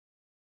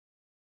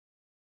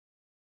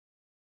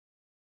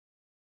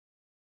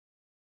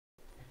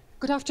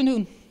Good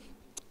afternoon.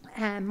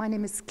 My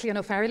name is Clean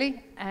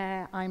O'Farrelly.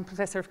 I'm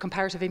Professor of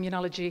Comparative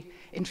Immunology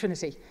in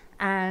Trinity.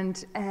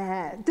 And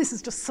this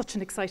is just such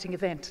an exciting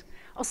event.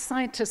 Us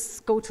scientists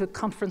go to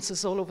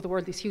conferences all over the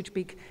world, these huge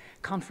big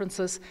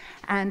conferences.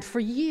 And for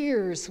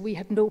years, we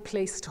had no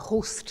place to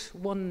host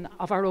one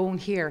of our own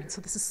here. So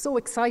this is so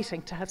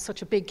exciting to have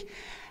such a big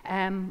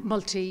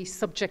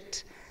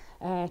multi-subject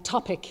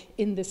topic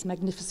in this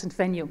magnificent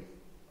venue.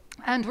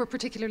 And we're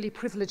particularly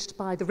privileged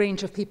by the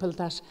range of people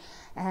that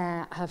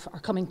are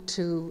coming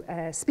to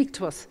speak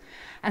to us.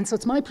 And so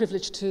it's my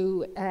privilege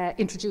to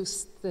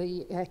introduce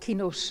the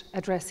keynote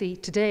addressee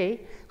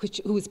today,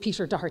 who is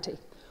Peter Doherty,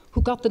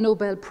 who got the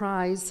Nobel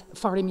Prize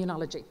for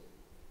Immunology.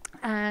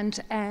 And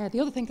the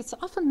other thing that's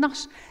often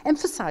not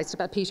emphasized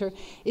about Peter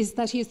is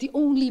that he is the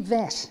only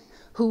vet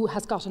who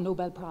has got a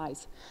Nobel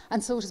Prize.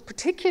 And so it is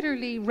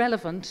particularly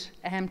relevant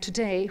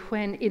today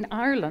when in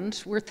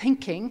Ireland we're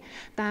thinking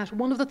that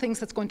one of the things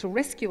that's going to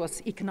rescue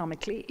us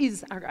economically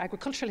is our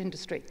agricultural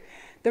industry.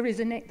 There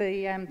is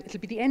it'll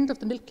be the end of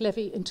the milk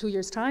levy in 2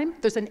 years' time.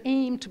 There's an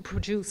aim to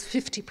produce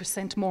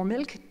 50% more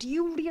milk. Do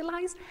you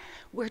realise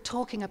we're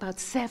talking about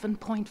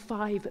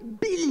 7.5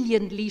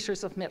 billion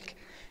litres of milk?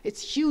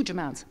 It's huge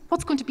amounts.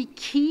 What's going to be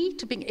key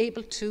to being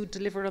able to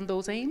deliver on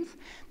those aims?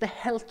 The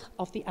health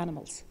of the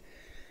animals.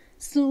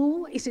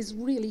 So it is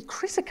really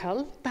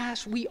critical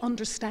that we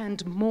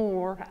understand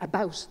more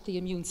about the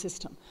immune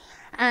system.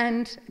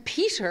 And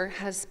Peter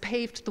has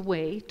paved the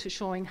way to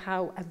showing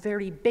how a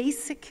very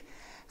basic,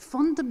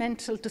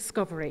 fundamental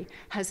discovery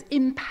has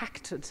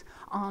impacted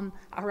on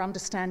our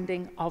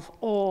understanding of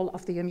all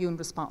of the immune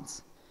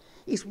response.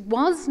 It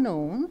was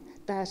known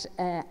that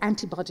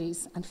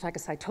antibodies and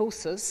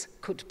phagocytosis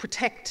could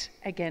protect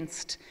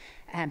against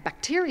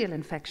bacterial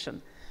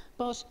infection.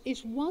 But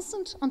it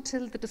wasn't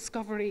until the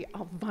discovery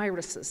of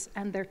viruses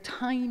and their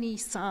tiny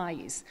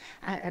size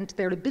and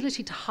their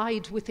ability to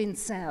hide within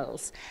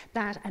cells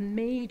that a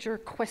major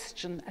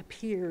question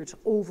appeared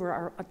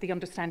over the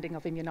understanding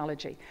of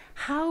immunology.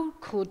 How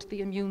could the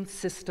immune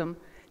system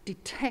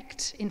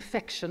detect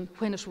infection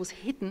when it was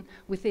hidden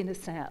within a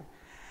cell?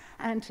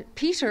 And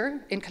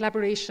Peter, in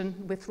collaboration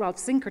with Rolf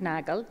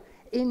Zinkernagel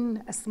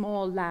in a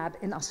small lab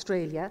in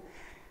Australia,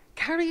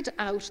 carried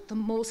out the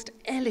most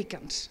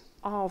elegant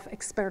of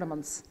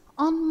experiments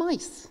on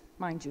mice,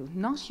 mind you,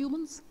 not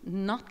humans,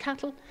 not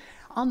cattle,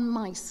 on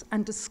mice,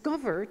 and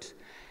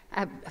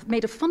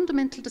made a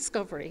fundamental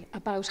discovery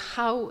about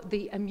how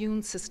the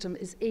immune system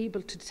is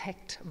able to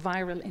detect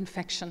viral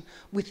infection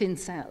within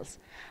cells.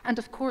 And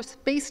of course,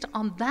 based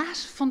on that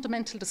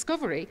fundamental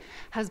discovery,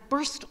 has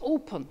burst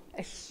open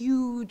a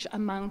huge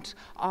amount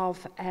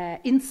of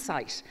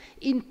insight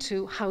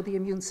into how the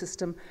immune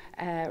system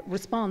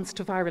responds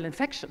to viral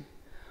infection.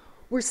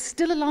 We're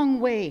still a long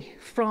way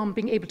from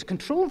being able to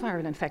control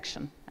viral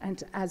infection,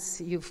 and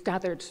as you've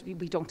gathered,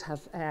 we don't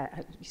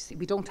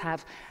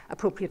have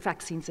appropriate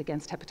vaccines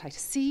against hepatitis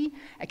C,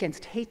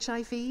 against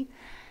HIV,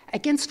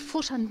 against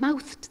foot and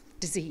mouth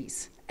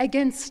disease,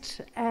 against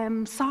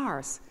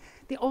SARS.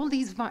 All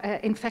these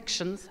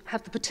infections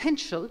have the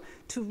potential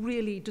to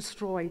really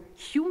destroy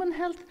human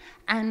health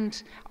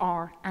and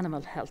our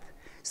animal health.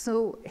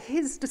 So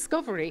his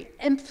discovery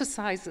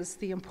emphasizes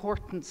the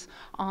importance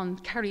on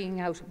carrying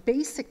out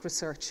basic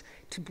research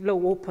to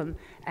blow open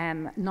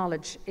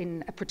knowledge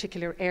in a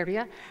particular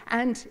area.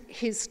 And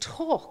his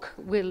talk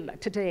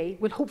today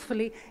will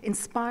hopefully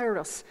inspire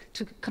us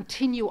to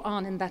continue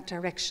on in that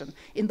direction,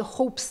 in the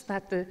hopes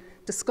that the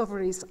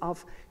discoveries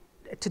of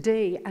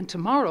today and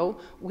tomorrow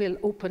will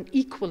open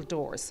equal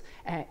doors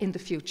in the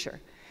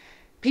future.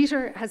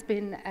 Peter has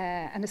been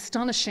an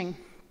astonishing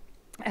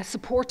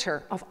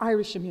supporter of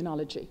Irish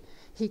immunology.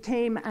 He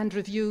came and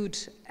reviewed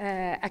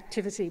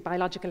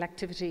biological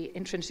activity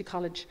in Trinity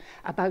College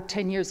about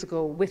 10 years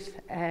ago with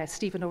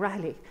Stephen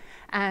O'Reilly,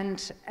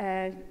 and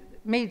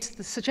made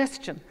the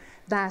suggestion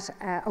that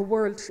a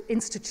World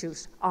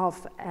Institute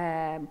of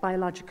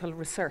Biological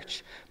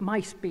Research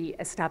might be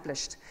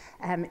established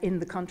in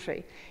the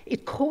country.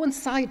 It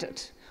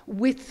coincided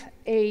with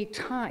a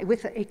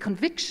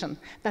conviction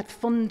that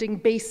funding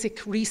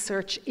basic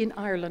research in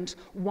Ireland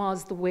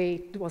was the way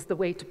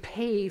to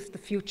pave the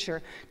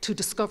future to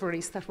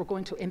discoveries that were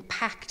going to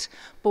impact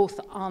both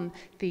on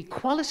the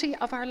quality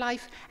of our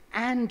life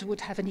and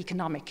would have an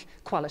economic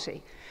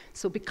quality.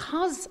 So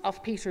because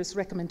of Peter's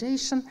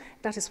recommendation,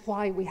 that is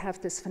why we have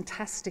this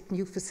fantastic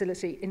new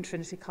facility in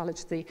Trinity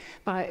College, the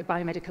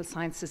Biomedical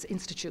Sciences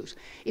Institute.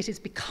 It is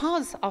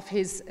because of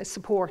his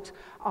support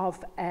of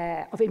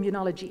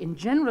immunology in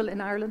general in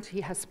Ireland.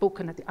 He has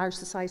spoken at the Irish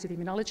Society of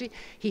Immunology.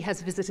 He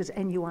has visited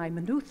NUI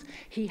Maynooth.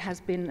 He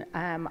has been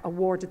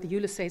awarded the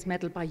Ulysses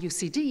Medal by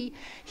UCD.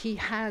 He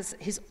has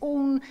his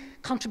own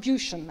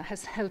contribution,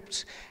 has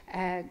helped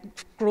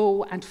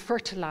grow and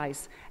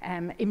fertilize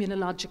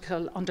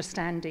immunological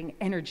understanding,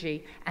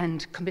 energy,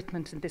 and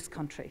commitment in this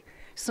country.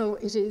 So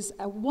it is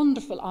a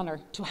wonderful honor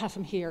to have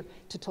him here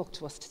to talk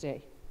to us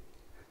today.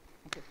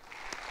 Thank you.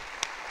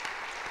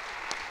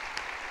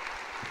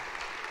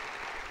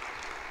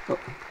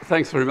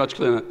 Thanks very much,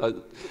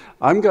 Glenn.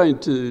 I'm going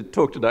to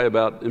talk today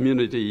about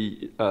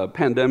immunity,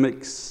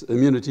 pandemics,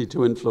 immunity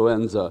to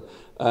influenza,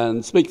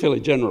 and speak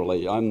fairly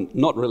generally. I'm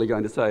not really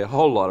going to say a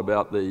whole lot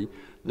about the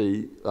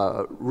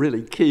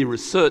really key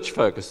research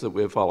focus that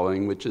we're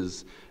following, which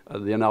is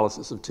the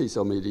analysis of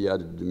T-cell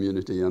mediated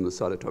immunity and the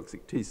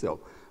cytotoxic T-cell.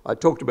 I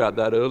talked about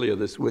that earlier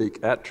this week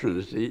at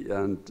Trinity,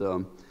 and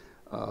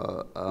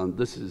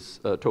this is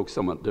talk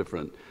somewhat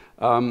different.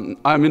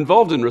 I'm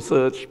involved in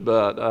research,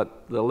 but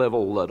at the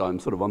level that I'm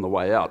sort of on the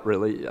way out,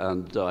 really,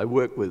 and I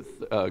work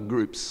with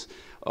groups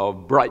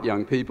of bright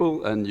young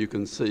people, and you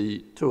can see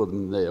two of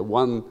them there.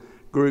 One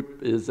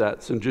group is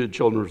at St. Jude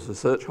Children's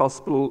Research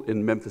Hospital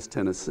in Memphis,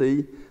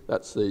 Tennessee.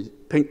 That's the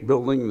pink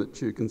building that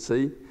you can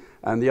see.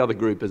 And the other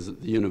group is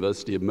at the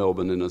University of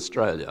Melbourne in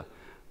Australia.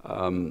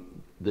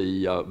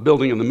 The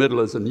building in the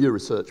middle is a new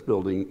research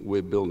building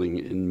we're building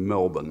in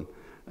Melbourne.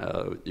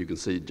 You can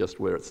see just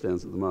where it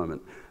stands at the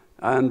moment.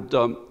 And,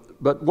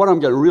 but what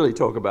I'm going to really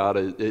talk about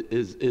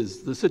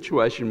is the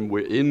situation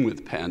we're in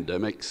with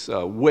pandemics,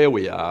 where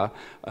we are,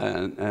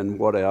 and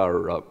what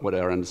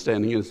our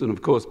understanding is, and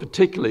of course,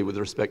 particularly with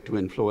respect to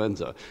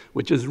influenza,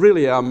 which is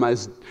really our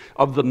most,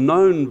 of the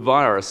known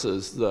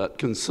viruses that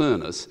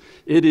concern us,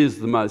 it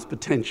is the most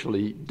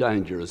potentially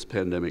dangerous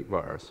pandemic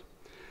virus.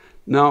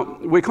 Now,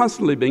 we're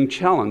constantly being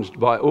challenged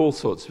by all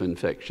sorts of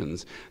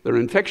infections. There are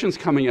infections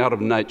coming out of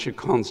nature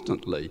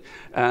constantly,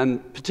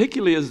 and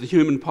particularly as the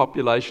human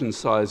population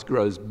size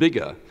grows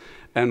bigger,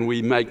 and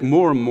we make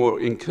more and more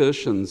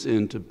incursions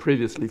into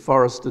previously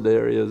forested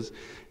areas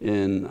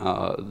in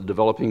the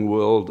developing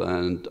world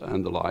and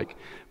the like,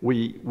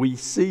 we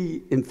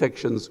see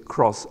infections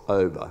cross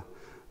over.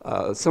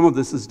 Some of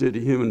this is due to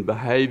human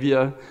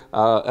behaviour,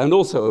 and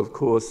also, of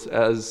course,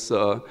 as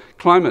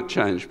climate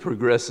change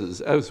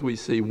progresses, as we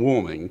see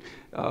warming,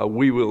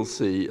 we will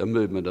see a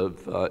movement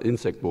of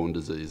insect-borne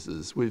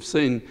diseases. We've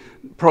seen,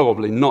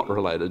 probably not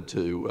related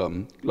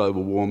to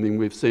global warming,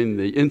 we've seen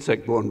the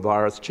insect-borne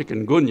virus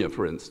chikungunya,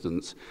 for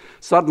instance,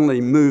 suddenly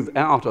move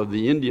out of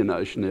the Indian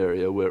Ocean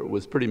area where it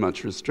was pretty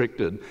much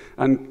restricted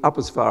and up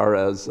as far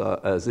as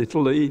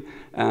Italy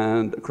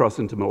and across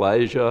into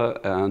Malaysia,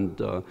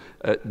 and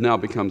it now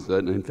becomes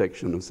an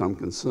infection of some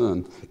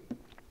concern.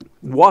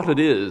 What it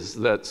is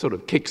that sort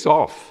of kicks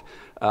off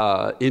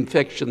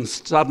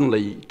infections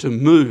suddenly to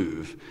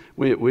move,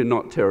 we're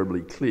not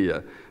terribly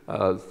clear.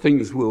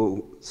 Things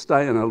will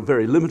stay in a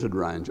very limited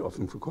range,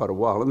 often for quite a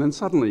while, and then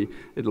suddenly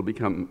it'll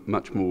become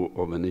much more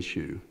of an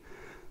issue.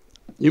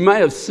 You may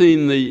have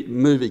seen the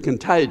movie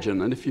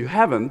Contagion, and if you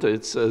haven't,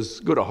 it's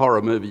as good a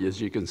horror movie as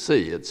you can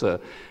see. It's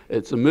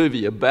a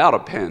movie about a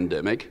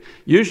pandemic.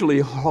 Usually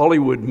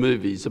Hollywood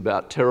movies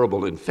about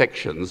terrible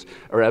infections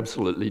are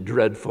absolutely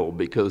dreadful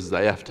because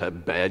they have to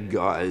have bad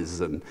guys,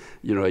 and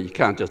you know, you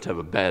can't just have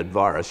a bad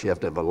virus, you have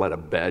to have a lot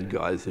of bad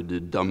guys who do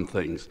dumb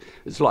things.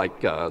 It's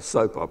like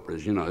soap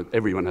operas, you know,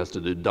 everyone has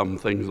to do dumb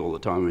things all the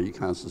time or you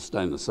can't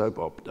sustain the soap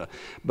opera.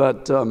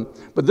 But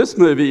this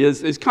movie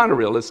is kind of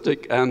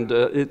realistic, and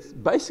it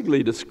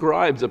basically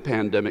describes a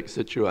pandemic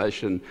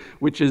situation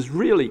which is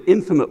really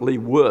infinitely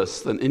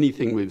worse than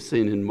anything we've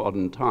seen in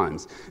modern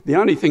times. The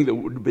only thing that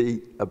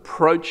would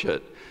approach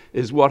it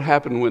is what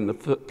happened when the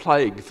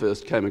plague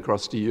first came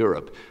across to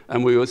Europe,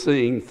 and we were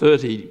seeing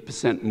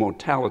 30%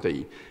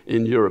 mortality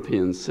in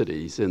European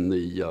cities in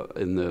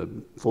the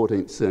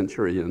 14th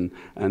century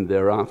and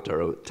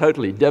thereafter.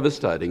 Totally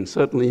devastating,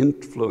 certainly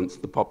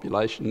influenced the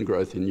population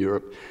growth in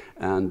Europe,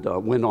 and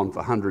went on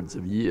for hundreds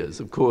of years.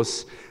 Of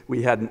course,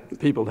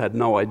 people had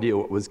no idea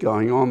what was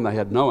going on. They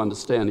had no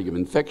understanding of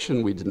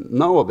infection. We didn't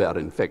know about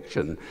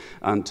infection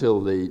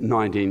until the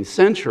 19th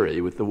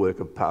century with the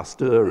work of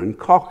Pasteur and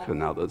Koch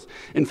and others.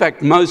 In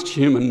fact, most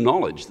human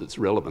knowledge that's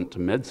relevant to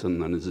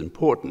medicine and is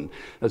important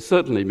has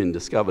certainly been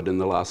discovered in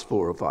the last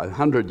 400 or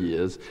 500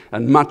 years,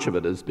 and much of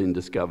it has been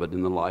discovered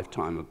in the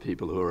lifetime of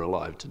people who are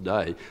alive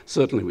today,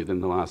 certainly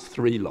within the last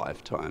 3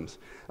 lifetimes.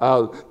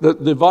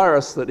 The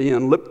virus that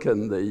Ian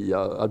Lipkin, the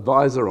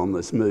advisor on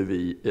this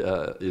movie,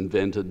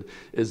 invented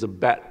is a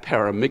bat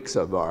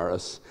paramyxa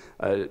virus.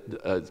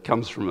 It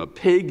comes from a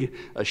pig,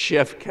 a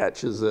chef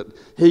catches it,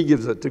 he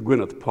gives it to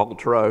Gwyneth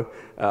Paltrow,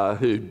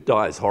 who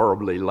dies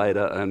horribly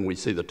later, and we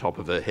see the top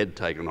of her head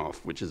taken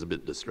off, which is a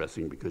bit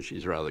distressing because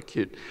she's rather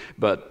cute.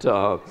 But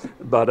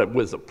it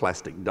was a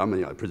plastic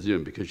dummy, I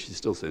presume, because she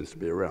still seems to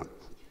be around.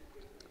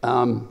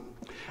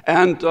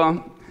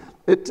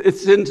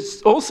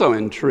 It's also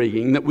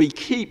intriguing that we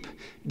keep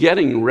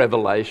getting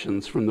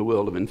revelations from the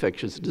world of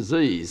infectious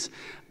disease.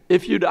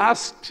 If you'd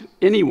asked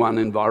anyone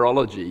in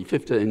virology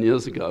 15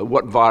 years ago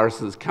what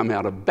viruses come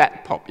out of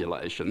bat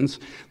populations,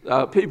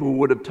 people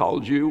would have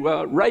told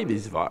you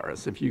rabies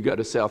virus. If you go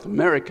to South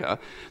America,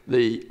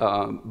 the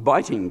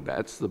biting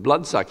bats, the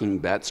blood-sucking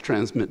bats,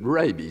 transmit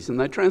rabies, and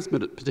they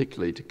transmit it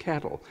particularly to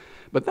cattle.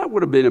 But that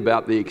would have been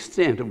about the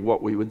extent of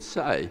what we would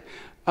say.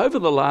 Over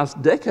the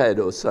last decade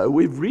or so,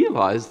 we've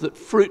realised that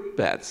fruit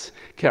bats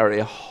carry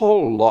a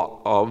whole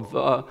lot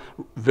of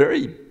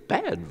very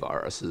bad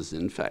viruses,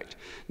 in fact.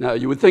 Now,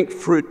 you would think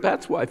fruit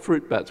bats. Why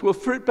fruit bats? Well,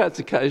 fruit bats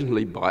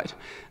occasionally bite,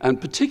 and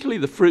particularly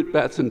the fruit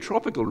bats in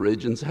tropical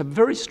regions have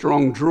very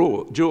strong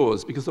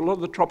jaws, because a lot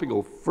of the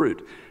tropical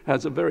fruit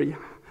has a very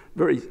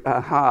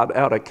hard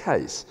outer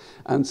case.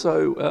 And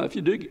so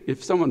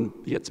if someone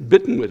gets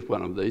bitten with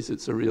one of these,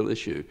 it's a real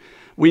issue.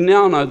 We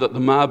now know that the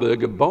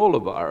Marburg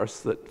Ebola virus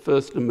that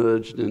first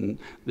emerged in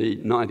the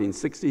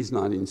 1960s,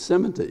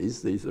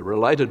 1970s, these are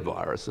related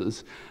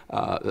viruses,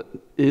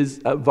 is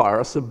a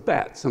virus of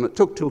bats. And it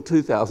took till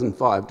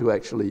 2005 to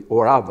actually,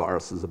 or are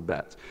viruses of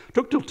bats, it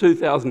took till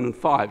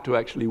 2005 to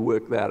actually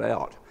work that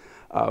out.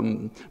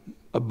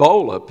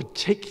 Ebola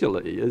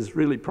particularly is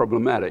really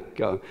problematic.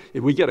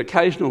 If we get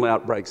occasional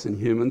outbreaks in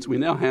humans, we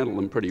now handle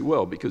them pretty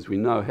well because we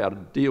know how to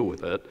deal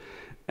with it.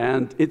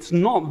 And it's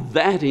not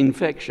that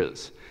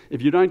infectious.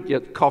 If you don't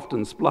get coughed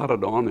and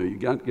spluttered on, or you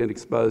don't get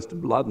exposed to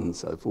blood and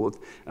so forth,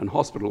 and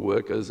hospital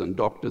workers and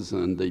doctors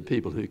and the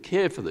people who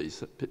care for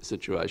these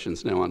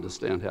situations now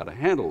understand how to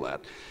handle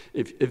that.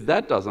 If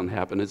that doesn't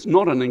happen, it's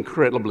not an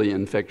incredibly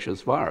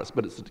infectious virus,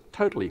 but it's a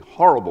totally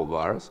horrible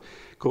virus.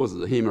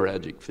 Causes a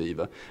hemorrhagic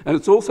fever, and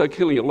it's also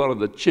killing a lot of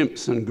the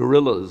chimps and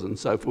gorillas and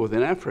so forth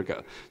in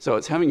Africa. So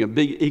it's having a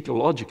big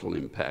ecological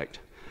impact.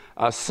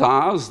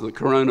 SARS, the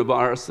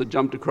coronavirus that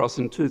jumped across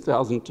in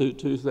 2002,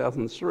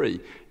 2003,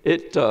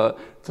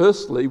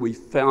 firstly we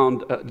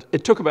found,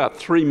 it took about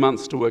 3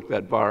 months to work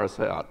that virus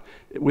out.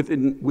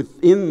 Within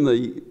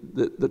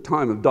the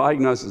time of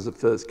diagnosis of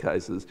first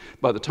cases,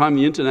 by the time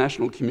the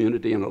international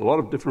community and a lot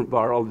of different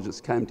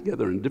virologists came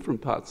together in different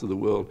parts of the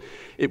world,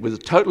 it was a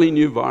totally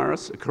new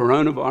virus, a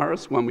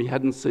coronavirus, one we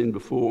hadn't seen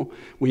before.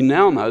 We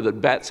now know that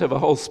bats have a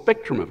whole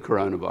spectrum of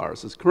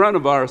coronaviruses.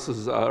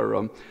 Coronaviruses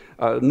are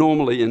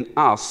normally in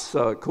us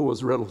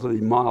cause relatively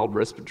mild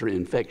respiratory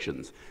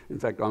infections. In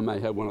fact, I may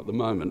have one at the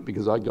moment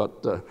because I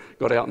got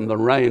out in the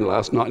rain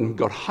last night and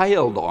got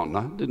hailed on.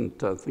 I didn't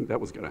think that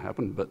was going to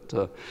happen, but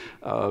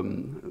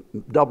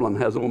Dublin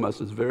has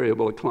almost as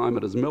variable a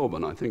climate as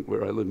Melbourne, I think,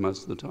 where I live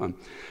most of the time.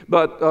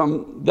 But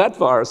that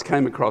virus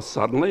came across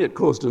suddenly. It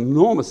caused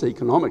enormous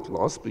economic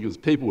loss because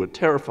people were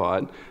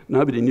terrified.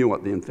 Nobody knew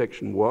what the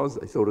infection was.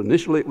 They thought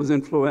initially it was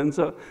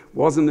influenza,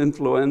 wasn't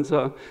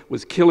influenza,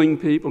 was killing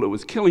people. It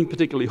was killing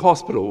particularly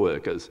hospital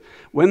workers.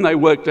 When they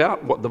worked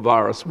out what the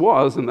virus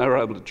was and they were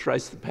able to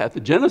trace the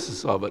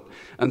pathogenesis of it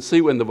and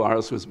see when the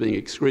virus was being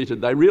excreted,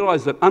 they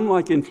realized that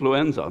unlike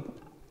influenza,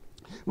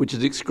 which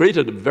is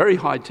excreted at very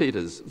high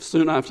titers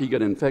soon after you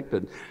get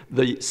infected,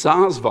 the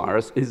SARS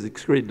virus is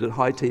excreted at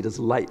high titers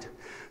late.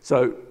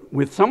 So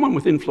with someone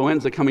with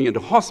influenza coming into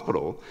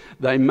hospital,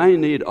 they may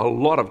need a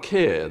lot of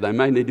care. They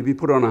may need to be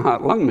put on a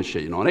heart-lung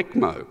machine, on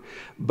ECMO,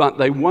 but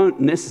they won't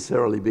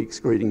necessarily be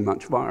excreting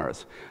much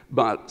virus.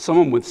 But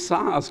someone with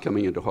SARS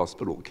coming into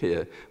hospital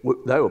care,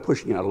 they were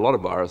pushing out a lot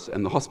of virus,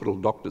 and the hospital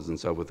doctors and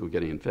so forth were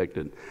getting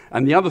infected.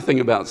 And the other thing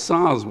about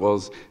SARS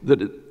was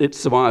that it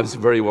survives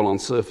very well on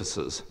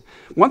surfaces.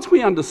 Once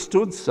we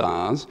understood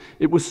SARS,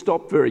 it was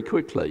stopped very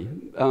quickly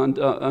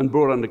and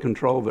brought under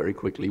control very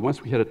quickly.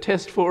 Once we had a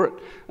test for it,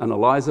 an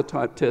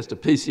ELISA-type test, a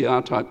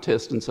PCR-type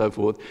test, and so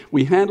forth,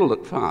 we handled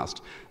it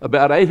fast.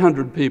 About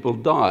 800 people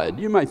died.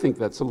 You may think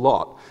that's a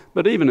lot,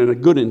 but even in a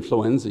good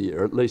influenza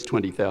year, at least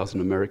 20,000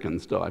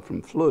 Americans died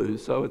from flu,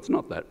 so it's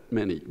not that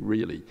many,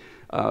 really.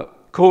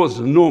 Caused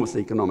enormous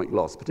economic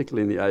loss,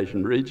 particularly in the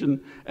Asian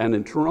region and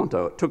in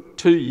Toronto. It took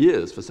 2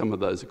 years for some of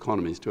those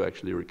economies to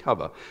actually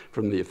recover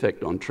from the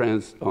effect on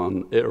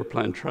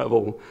aeroplane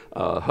travel,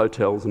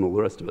 hotels, and all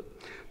the rest of it.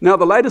 Now,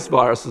 the latest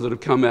viruses that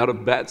have come out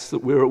of bats that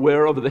we're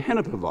aware of are the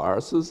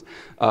henipaviruses.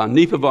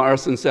 Nipah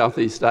virus in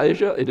Southeast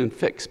Asia, it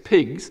infects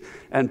pigs,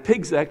 and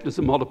pigs act as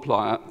a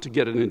multiplier to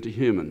get it into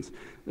humans.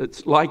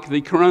 It's like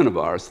the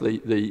coronavirus,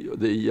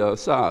 the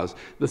SARS.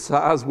 The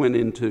SARS went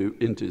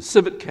into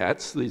civet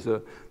cats. These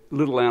are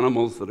little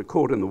animals that are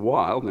caught in the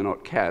wild. They're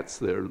not cats.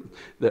 They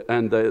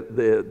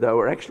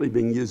were actually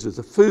being used as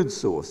a food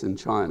source in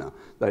China.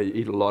 They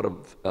eat a lot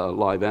of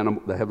live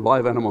animal. They have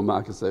live animal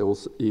markets. They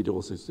also eat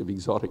all sorts of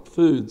exotic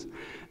foods,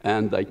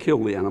 and they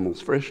kill the animals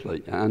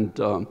freshly. And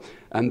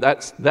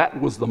that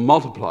was the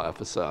multiplier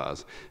for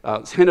SARS.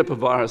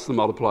 Henipavirus, the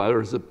multiplier,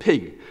 is a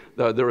pig.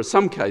 Though there are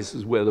some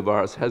cases where the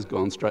virus has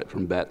gone straight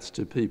from bats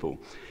to people.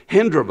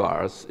 Hendra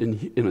virus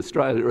in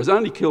Australia has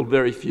only killed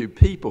very few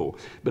people,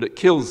 but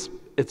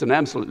it's an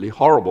absolutely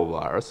horrible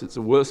virus. It's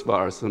a worse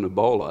virus than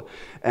Ebola.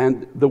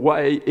 And the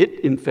way it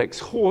infects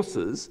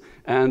horses,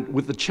 and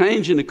with the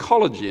change in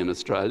ecology in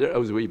Australia,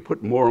 as we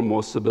put more and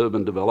more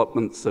suburban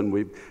developments and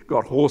we've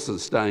got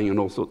horses staying in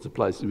all sorts of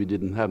places we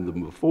didn't have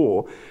them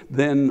before,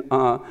 then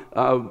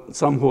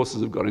some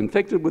horses have got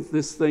infected with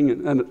this thing,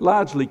 and it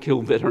largely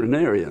killed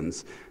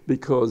veterinarians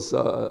because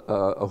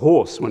a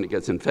horse, when it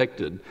gets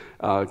infected,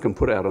 can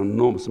put out an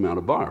enormous amount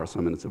of virus.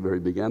 I mean, it's a very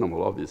big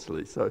animal,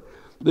 obviously. So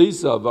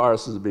these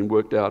viruses have been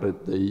worked out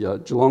at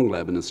the Geelong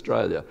lab in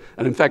Australia.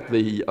 And in fact,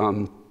 the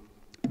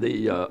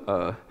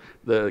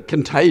The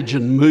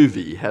Contagion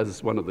movie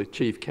has one of the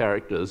chief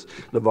characters,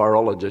 the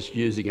virologist,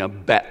 using a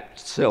bat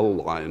cell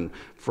line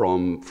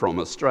from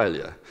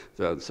Australia.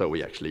 So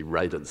we actually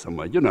rated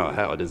somewhere. You know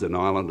how it is in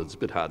Ireland, it's a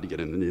bit hard to get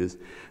in the news,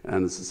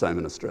 and it's the same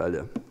in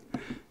Australia.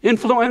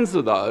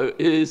 Influenza, though,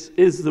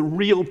 is the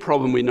real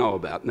problem we know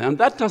about now, and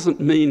that doesn't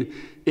mean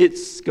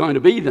it's going to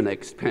be the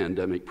next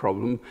pandemic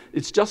problem.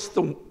 It's just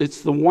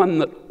it's the one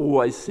that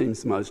always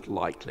seems most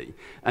likely.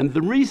 And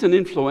the reason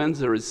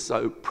influenza is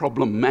so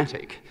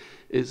problematic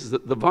is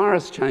that the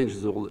virus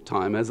changes all the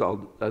time, as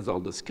I'll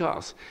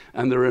discuss,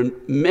 and there are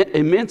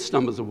immense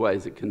numbers of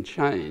ways it can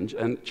change,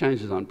 and it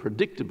changes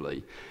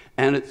unpredictably.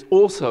 And it's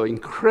also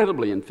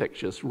incredibly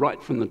infectious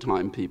right from the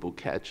time people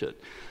catch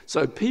it.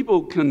 So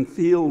people can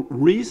feel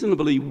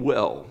reasonably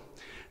well,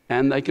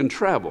 and they can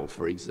travel,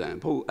 for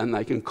example, and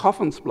they can cough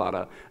and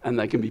splutter, and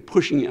they can be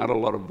pushing out a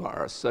lot of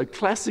virus. So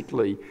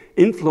classically,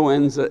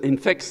 influenza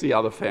infects the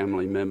other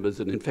family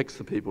members, and infects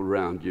the people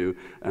around you,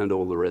 and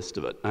all the rest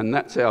of it. And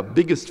that's our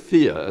biggest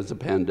fear as a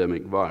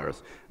pandemic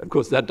virus. Of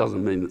course, that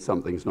doesn't mean that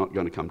something's not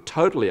going to come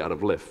totally out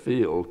of left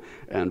field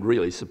and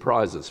really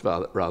surprise us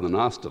rather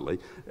nastily,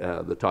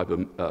 the type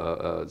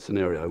of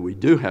scenario we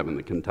do have in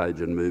the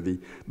Contagion movie,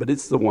 but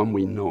it's the one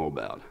we know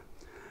about.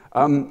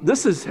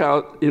 This is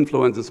how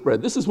influenza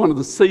spread. This is one of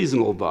the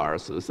seasonal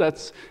viruses.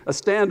 That's a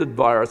standard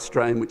virus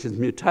strain which is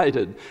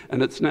mutated,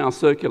 and it's now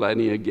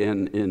circulating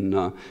again in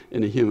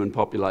a human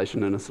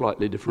population in a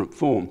slightly different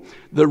form.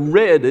 The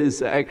red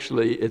is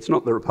actually, it's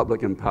not the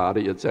Republican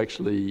Party, it's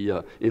actually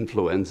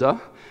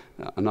influenza,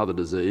 another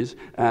disease.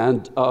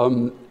 And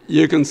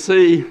you can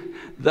see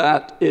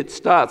that it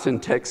starts in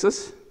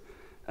Texas,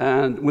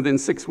 and within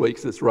 6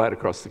 weeks it's right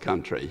across the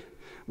country.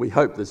 We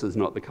hope this is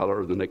not the colour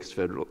of the next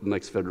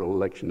federal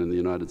election in the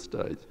United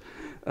States.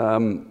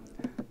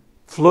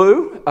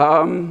 Flu,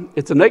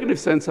 it's a negative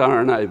sense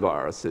RNA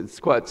virus. It's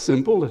quite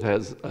simple. It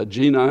has a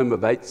genome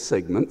of 8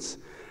 segments,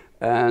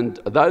 and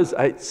those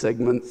 8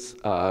 segments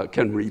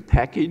can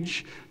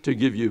repackage to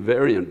give you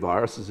variant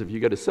viruses. If you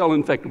get a cell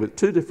infected with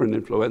 2 different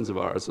influenza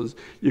viruses,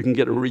 you can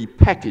get a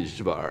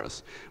repackaged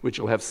virus, which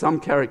will have some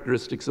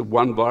characteristics of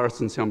one virus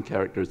and some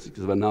characteristics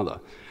of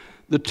another.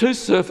 The 2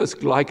 surface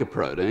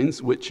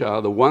glycoproteins, which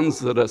are the ones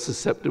that are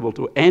susceptible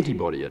to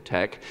antibody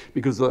attack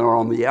because they're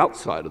on the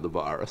outside of the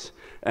virus,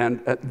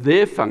 and at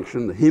their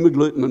function, the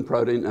hemagglutinin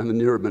protein and the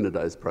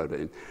neuraminidase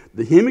protein.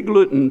 The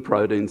hemagglutinin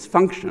protein's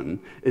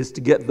function is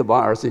to get the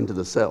virus into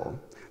the cell.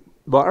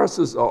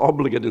 Viruses are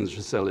obligate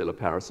intracellular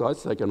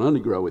parasites. They can only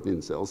grow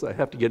within cells. They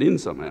have to get in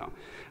somehow.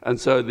 And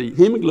so the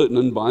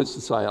hemagglutinin binds to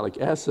sialic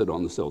acid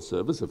on the cell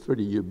surface, a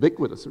pretty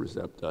ubiquitous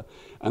receptor,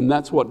 and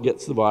that's what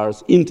gets the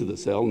virus into the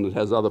cell, and it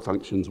has other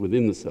functions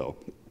within the cell.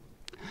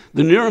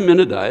 The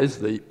neuraminidase,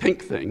 the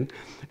pink thing,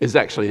 is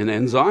actually an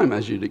enzyme,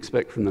 as you'd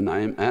expect from the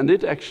name, and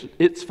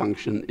its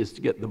function is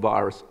to get the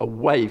virus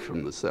away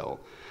from the cell.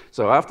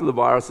 So after the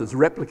virus is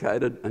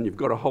replicated and you've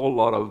got a whole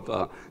lot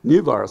of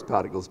new virus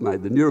particles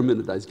made, the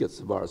neuraminidase gets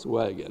the virus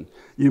away again.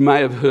 You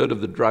may have heard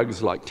of the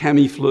drugs like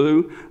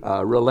Tamiflu,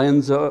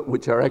 Relenza,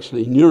 which are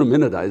actually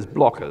neuraminidase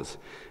blockers.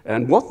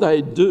 And what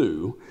they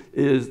do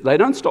is they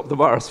don't stop the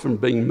virus from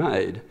being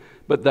made,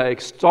 but they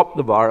stop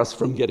the virus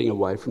from getting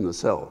away from the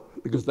cell,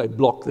 because they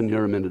block the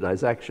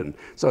neuraminidase action.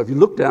 So if you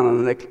look down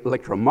on an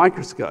electron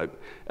microscope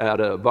at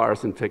a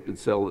virus-infected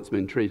cell that's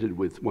been treated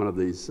with one of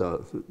these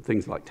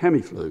things like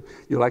Tamiflu,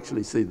 you'll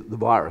actually see that the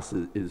virus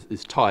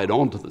is tied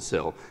onto the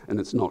cell and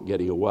it's not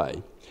getting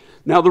away.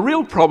 Now, the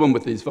real problem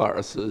with these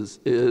viruses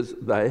is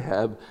they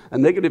have a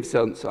negative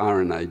sense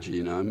RNA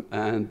genome,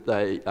 and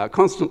they are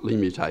constantly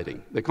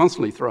mutating. They're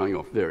constantly throwing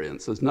off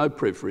variants. There's no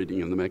proofreading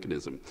in the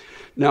mechanism.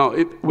 Now,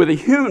 with a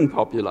human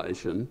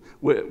population,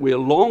 we're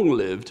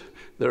long-lived.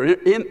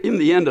 In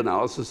the end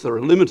analysis, there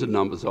are limited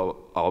numbers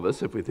of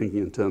us, if we're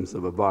thinking in terms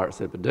of a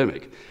virus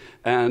epidemic.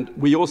 And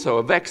we also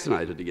are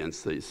vaccinated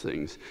against these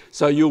things.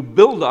 So you'll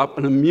build up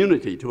an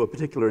immunity to a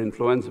particular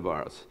influenza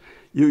virus.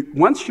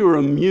 Once you're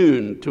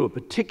immune to a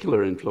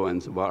particular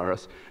influenza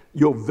virus,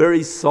 you're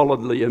very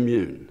solidly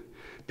immune.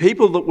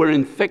 People that were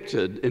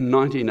infected in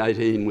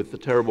 1918 with the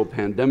terrible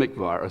pandemic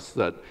virus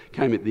that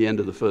came at the end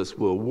of the First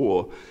World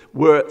War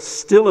were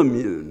still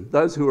immune.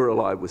 Those who were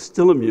alive were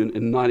still immune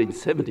in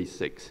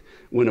 1976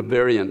 when a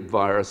variant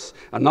virus,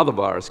 another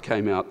virus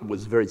came out that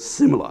was very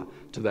similar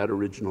to that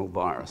original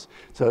virus.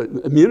 So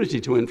immunity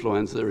to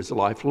influenza is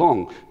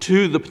lifelong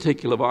to the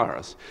particular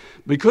virus.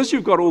 Because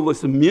you've got all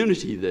this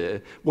immunity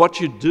there, what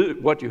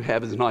you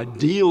have is an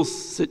ideal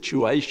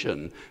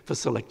situation for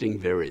selecting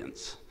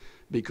variants.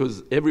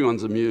 Because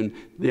everyone's immune,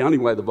 the only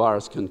way the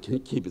virus can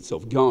keep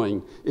itself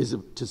going is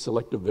to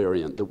select a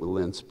variant that will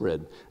then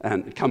spread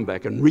and come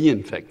back and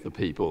reinfect the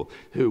people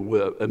who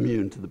were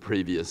immune to the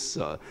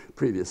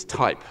previous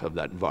type of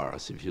that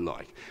virus, if you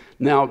like.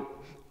 Now,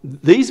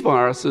 These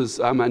viruses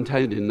are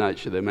maintained in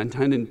nature. They're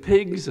maintained in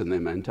pigs and they're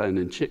maintained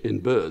in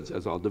birds,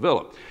 as I'll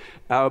develop.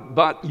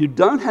 But you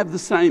don't have the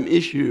same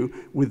issue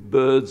with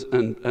birds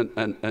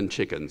and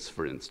chickens,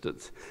 for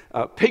instance.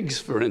 Pigs,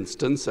 for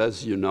instance,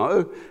 as you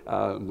know,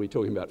 we're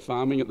talking about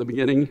farming at the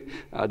beginning.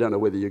 I don't know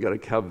whether you're going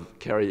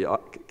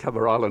to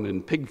cover island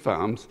in pig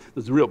farms.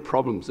 There's real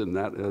problems in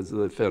that, as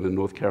they found in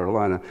North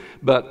Carolina.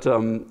 But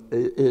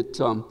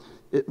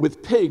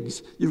with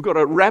pigs, you've got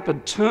a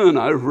rapid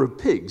turnover of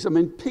pigs. I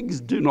mean, pigs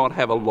do not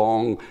have a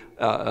long,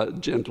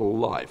 gentle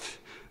life.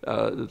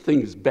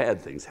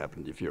 Bad things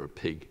happen if you're a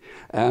pig.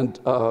 And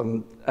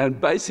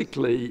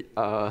basically,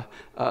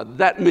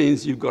 that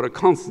means you've got a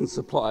constant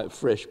supply of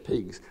fresh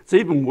pigs. It's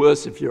even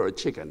worse if you're a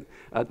chicken.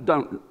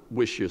 Don't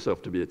wish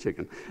yourself to be a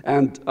chicken.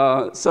 And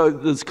so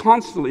there's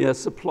constantly a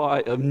supply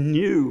of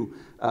new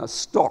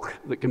stock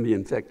that can be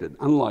infected,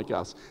 unlike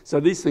us. So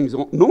these things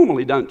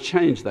normally don't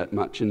change that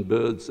much in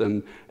birds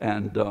and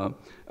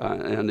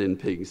in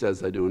pigs as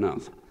they do in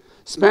us.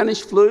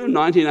 Spanish flu,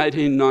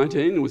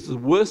 1918-19, was the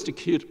worst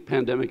acute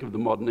pandemic of the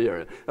modern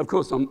era. Of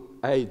course,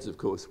 AIDS, of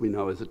course, we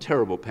know is a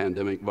terrible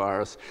pandemic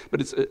virus, but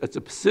it's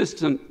a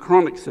persistent,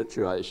 chronic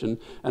situation,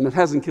 and it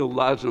hasn't killed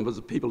large numbers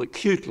of people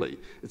acutely.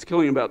 It's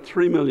killing about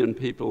 3 million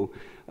people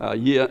a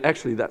year.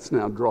 Actually, that's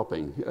now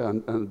dropping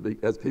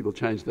as people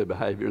change their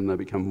behaviour and they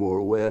become more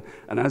aware,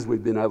 and as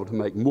we've been able to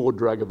make more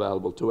drug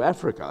available to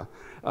Africa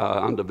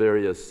under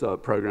various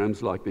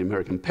programs like the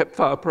American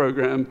PEPFAR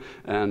program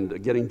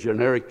and getting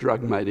generic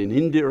drug made in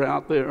India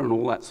out there and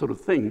all that sort of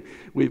thing,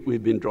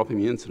 we've been dropping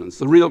the incidence.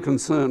 The real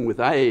concern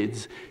with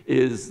AIDS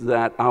is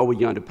that are we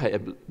going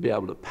to be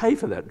able to pay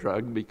for that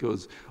drug,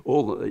 because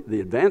all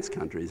the advanced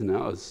countries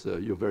now, as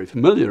you're very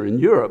familiar in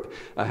Europe,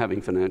 are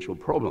having financial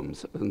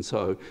problems, and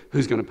so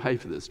who's going to pay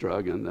for this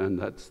drug? And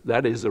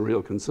that is a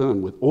real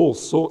concern with all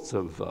sorts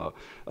of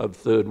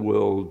third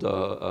world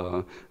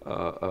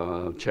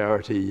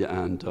charity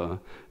and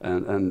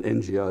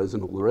NGOs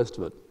and all the rest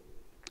of it.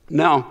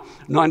 Now,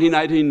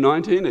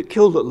 1918-19, it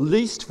killed at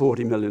least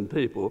 40 million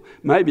people,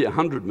 maybe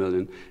 100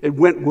 million. It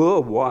went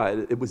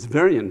worldwide. It was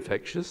very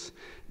infectious,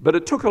 but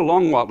it took a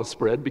long while to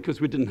spread because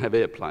we didn't have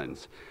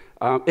airplanes.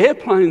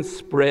 Airplanes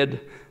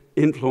spread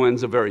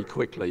influenza very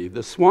quickly.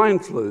 The swine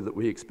flu that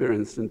we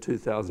experienced in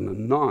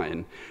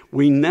 2009,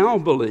 we now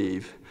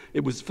believe,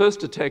 it was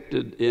first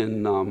detected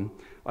in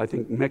I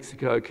think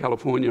Mexico,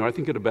 California, I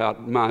think at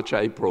about March,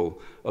 April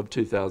of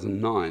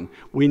 2009.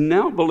 We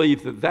now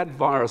believe that that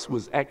virus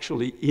was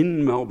actually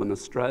in Melbourne,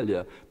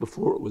 Australia,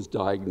 before it was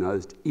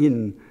diagnosed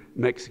in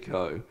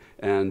Mexico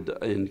and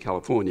in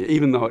California.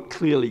 Even though it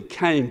clearly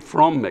came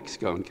from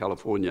Mexico and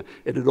California,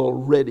 it had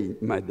already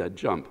made that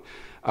jump.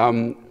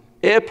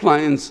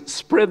 Airplanes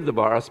spread the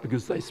virus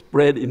because they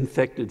spread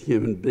infected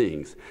human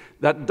beings.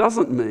 That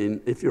doesn't mean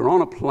if you're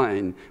on a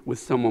plane with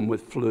someone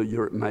with flu,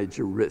 you're at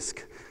major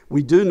risk.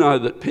 We do know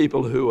that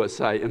people who are,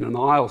 say, in an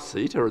aisle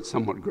seat are at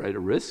somewhat greater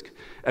risk,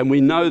 and we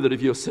know that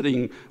if you're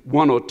sitting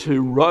 1 or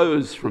 2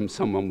 rows from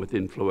someone with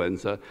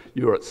influenza,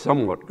 you're at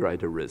somewhat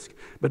greater risk.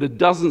 But it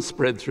doesn't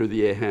spread through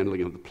the air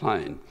handling of the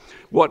plane.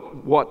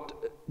 What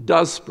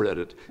does spread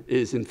it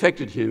is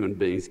infected human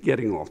beings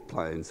getting off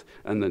planes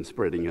and then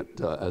spreading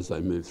it as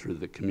they move through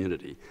the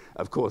community.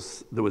 Of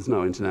course, there was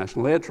no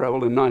international air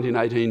travel in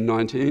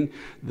 1918-19.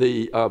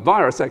 The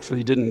virus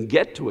actually didn't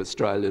get to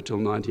Australia till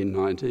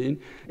 1919,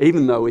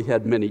 even though we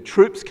had many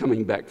troops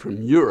coming back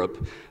from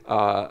Europe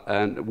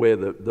and where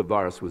the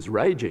virus was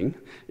raging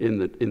in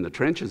the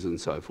trenches and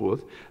so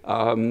forth.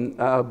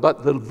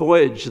 But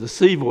the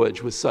sea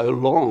voyage was so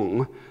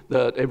long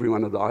that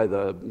everyone had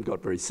either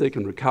got very sick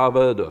and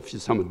recovered, or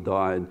some had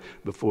died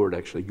before it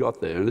actually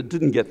got there. And it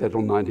didn't get there till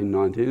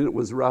 1919, and it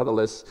was rather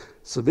less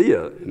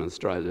severe in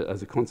Australia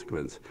as a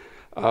consequence.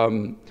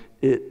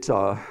 It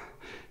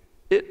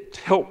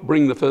helped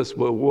bring the First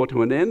World War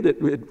to an end.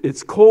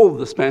 It's called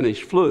the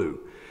Spanish flu.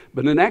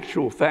 But in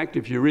actual fact,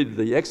 if you read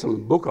the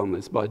excellent book on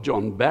this by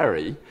John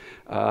Barry,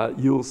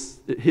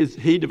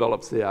 he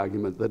develops the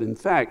argument that in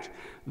fact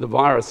the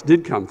virus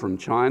did come from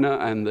China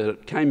and that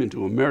it came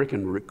into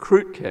American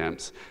recruit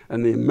camps,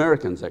 and the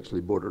Americans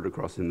actually brought it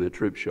across in their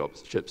troop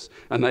ships,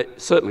 and they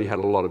certainly had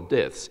a lot of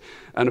deaths.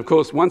 And of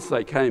course, once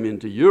they came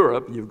into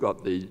Europe, you've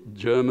got the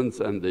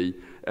Germans and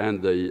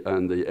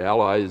the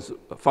Allies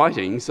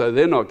fighting, so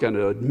they're not going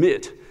to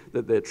admit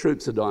that their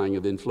troops are dying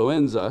of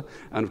influenza.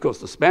 And of course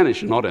the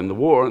Spanish are not in the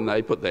war, and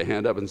they put their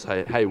hand up and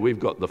say, hey, we've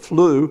got the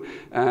flu,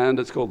 and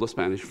it's called the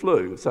Spanish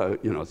flu. So,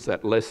 you know, it's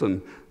that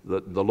lesson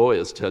that the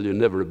lawyers tell you,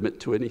 never admit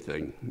to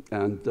anything.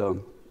 And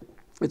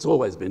it's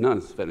always been known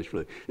as the Spanish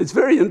flu. It's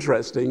very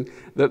interesting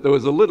that there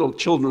was a little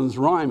children's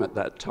rhyme at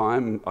that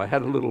time. I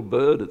had a little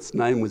bird, its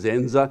name was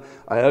Enza.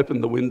 I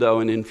opened the window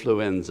and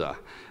influenza.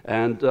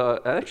 And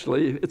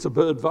actually, it's a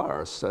bird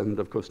virus, and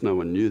of course no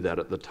one knew that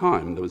at the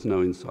time. There was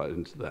no insight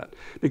into that.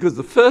 Because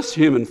the first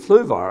human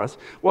flu virus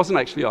wasn't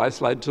actually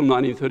isolated until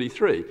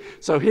 1933.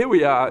 So here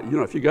we are, you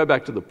know, if you go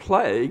back to the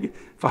plague,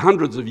 for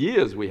hundreds of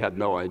years we had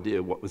no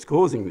idea what was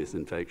causing this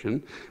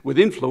infection. With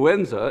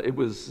influenza, it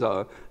was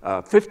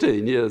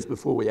 15 years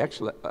before before we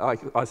actually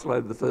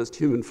isolated the first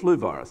human flu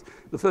virus.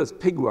 The first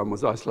pig one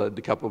was isolated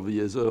a couple of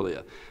years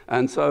earlier.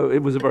 And so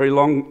it was a very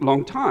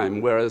long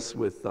time, whereas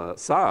with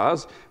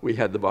SARS, we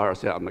had the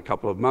virus out in a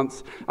couple of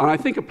months. And I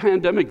think a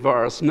pandemic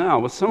virus now,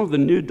 with some of the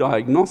new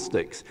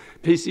diagnostics,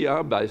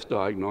 PCR-based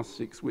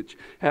diagnostics, which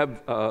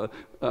have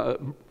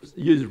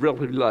use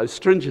relatively low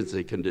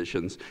stringency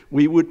conditions,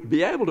 we would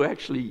be able to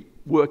actually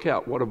work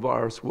out what a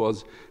virus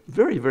was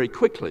very, very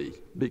quickly,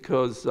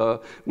 because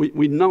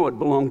we know it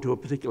belonged to a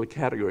particular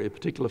category, a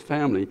particular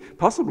family,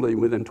 possibly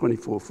within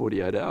 24,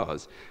 48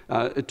 hours.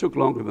 It took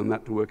longer than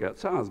that to work out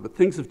SARS, but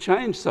things have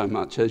changed so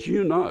much, as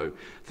you know.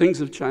 Things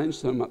have changed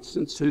so much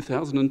since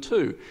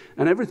 2002,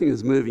 and everything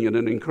is moving at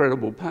an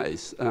incredible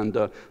pace, and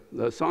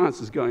the science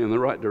is going in the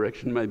right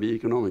direction. Maybe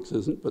economics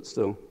isn't, but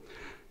still,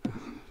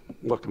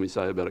 what can we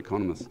say about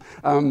economists?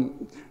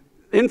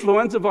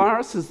 Influenza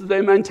viruses,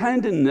 they're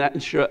maintained in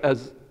nature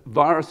as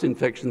virus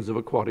infections of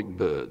aquatic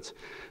birds.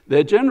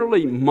 They're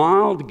generally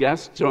mild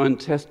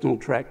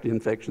gastrointestinal tract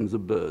infections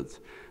of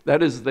birds.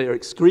 That is, they're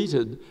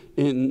excreted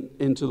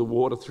into the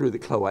water through the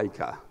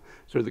cloaca,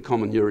 through the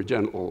common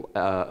urogenital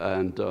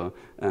and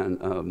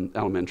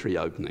alimentary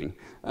opening.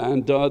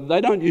 And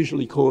they don't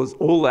usually cause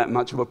all that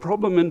much of a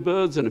problem in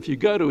birds, and if you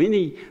go to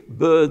any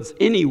birds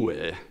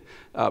anywhere,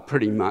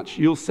 pretty much,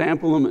 you'll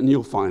sample them and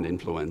you'll find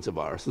influenza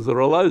viruses. There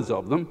are loads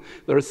of them.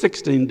 There are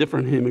 16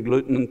 different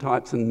hemagglutinin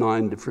types and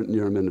 9 different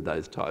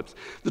neuraminidase types.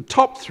 The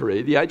top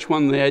 3, the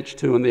H1, the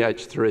H2 and the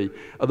H3,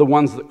 are the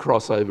ones that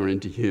cross over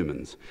into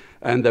humans,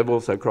 and they've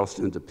also crossed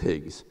into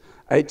pigs.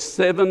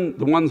 H7,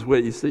 the ones where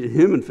you see a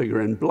human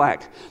figure in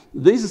black,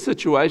 these are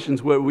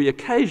situations where we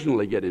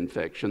occasionally get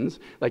infections.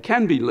 They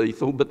can be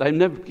lethal, but they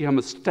never become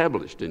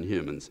established in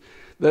humans.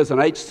 There's an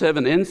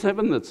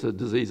H7N7 that's a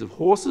disease of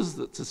horses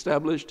that's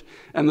established,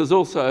 and there's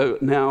also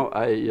now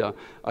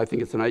I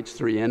think it's an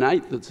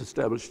H3N8 that's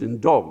established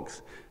in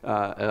dogs,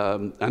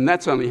 and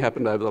that's only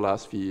happened over the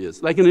last few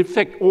years. They can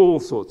infect all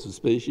sorts of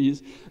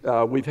species.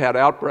 We've had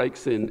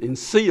outbreaks in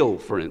seal,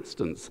 for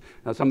instance,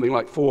 something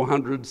like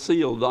 400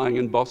 seal dying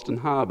in Boston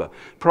Harbour,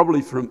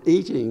 probably from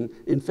eating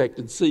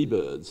infected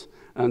seabirds.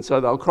 And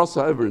so they'll cross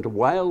over into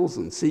whales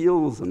and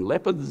seals and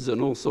leopards and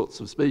all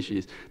sorts of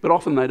species, but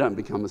often they don't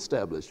become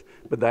established.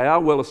 But they are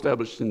well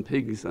established in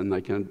pigs, and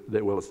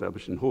they're well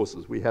established in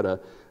horses. We had a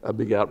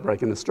big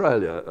outbreak in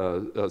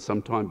Australia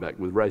some time back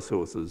with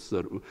racehorses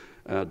that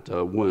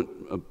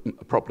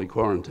weren't properly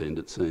quarantined,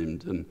 it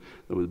seemed, and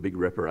there were big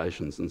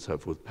reparations and so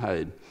forth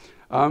paid.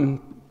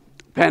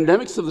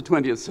 Pandemics of the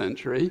 20th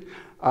century.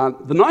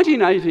 The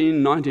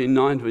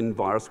 1918-1919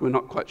 virus, we're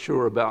not quite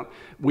sure about.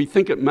 We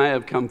think it may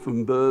have come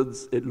from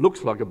birds. It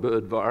looks like a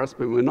bird virus,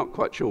 but we're not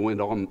quite sure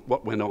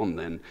what went on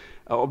then.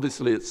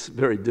 Obviously, it's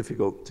very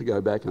difficult to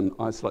go back and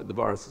isolate the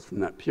viruses from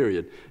that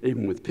period,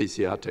 even with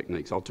PCR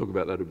techniques. I'll talk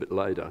about that a bit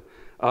later.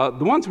 The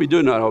ones we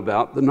do know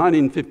about, the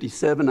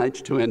 1957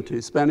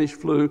 H2N2 Spanish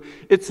flu,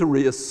 it's a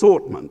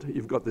reassortment.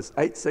 You've got this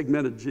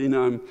 8-segmented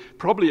genome,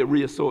 probably a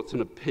reassorts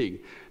in a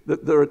pig.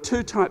 There are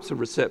 2 types of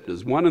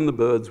receptors, one in the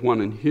birds,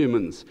 one in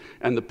humans,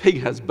 and the pig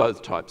has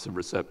both types of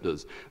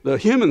receptors. The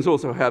humans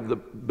also have the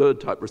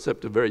bird-type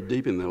receptor very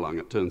deep in their lung,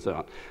 it turns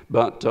out.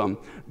 But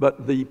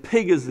the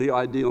pig is the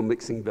ideal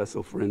mixing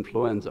vessel for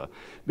influenza,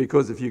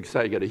 because if you,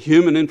 say, get a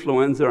human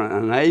influenza and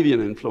an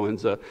avian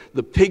influenza,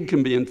 the pig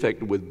can be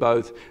infected with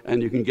both,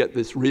 and you can get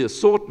this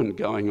reassortment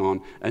going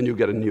on, and you'll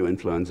get a new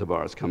influenza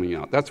virus coming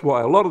out. That's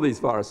why a lot of these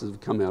viruses have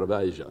come out of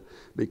Asia,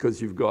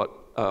 because you've got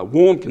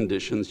warm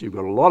conditions, you've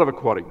got a lot of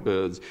aquatic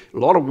birds, a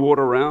lot of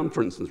water around,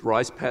 for instance,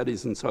 rice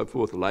paddies and so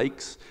forth,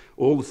 lakes,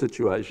 all the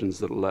situations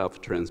that allow for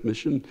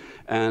transmission,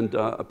 and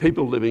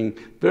people living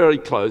very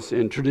close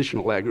in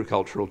traditional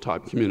agricultural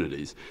type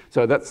communities.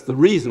 So that's the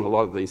reason a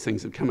lot of these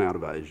things have come out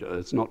of Asia.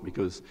 It's not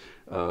because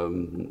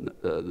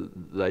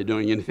they're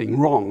doing anything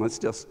wrong, it's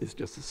just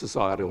a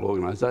societal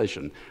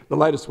organisation. The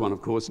latest one,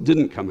 of course,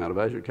 didn't come out of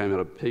Asia, it came out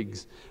of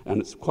pigs, and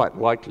it's quite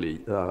likely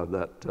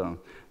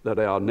that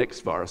our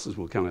next viruses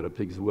will come out of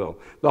pigs as well.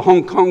 The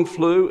Hong Kong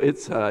flu,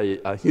 it's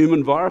a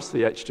human virus,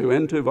 the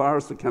H2N2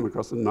 virus that came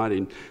across in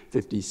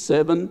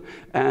 1957,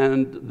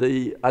 and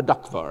the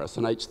duck virus,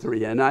 an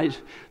H3N8,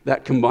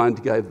 that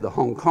combined gave the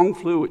Hong Kong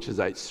flu, which is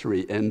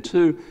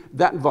H3N2.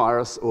 That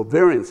virus, or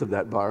variants of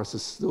that virus,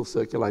 is still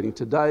circulating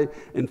today.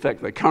 In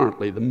fact, they're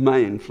currently the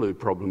main flu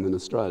problem in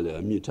Australia.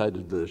 A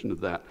mutated version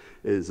of that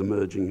is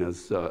emerging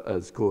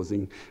as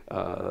causing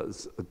a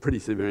pretty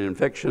severe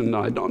infection.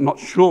 I'm not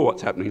sure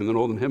what's happening in the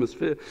Northern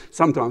Hemisphere.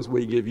 Sometimes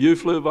we give you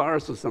flu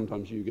viruses,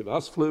 sometimes you give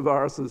us flu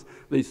viruses.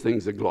 These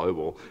things are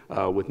global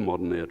with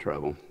modern air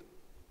travel.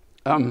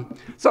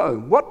 So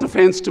what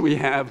defence do we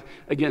have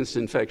against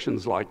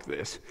infections like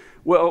this?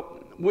 Well,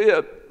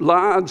 we're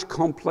large,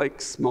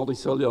 complex,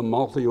 multicellular,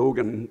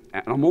 multi-organ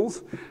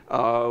animals.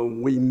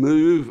 We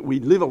move,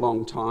 we live a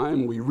long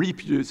time, we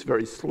reproduce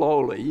very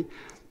slowly,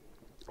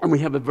 and we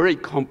have a very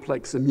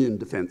complex immune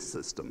defence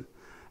system.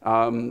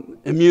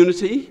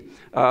 Immunity.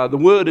 The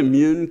word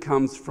immune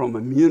comes from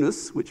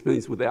immunus, which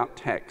means without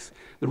tax.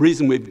 The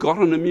reason we've got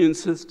an immune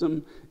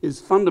system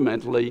is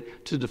fundamentally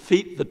to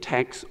defeat the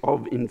tax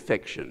of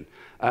infection.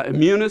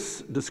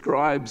 Immunus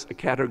describes a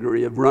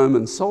category of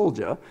Roman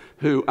soldier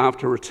who,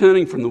 after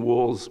returning from the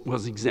wars,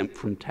 was exempt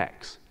from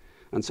tax.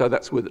 And so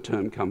that's where the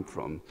term comes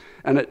from.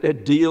 And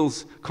it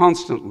deals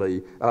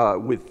constantly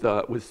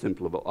with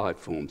simple life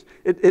forms.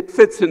 It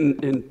fits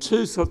in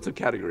two sorts of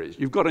categories.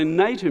 You've got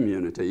innate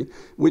immunity,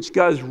 which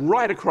goes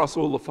right across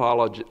all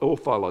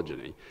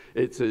phylogeny.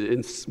 It's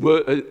in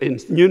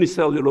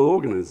unicellular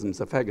organisms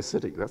are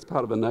phagocytic. That's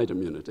part of innate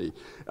immunity.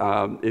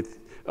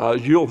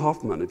 Jules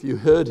Hoffmann, if you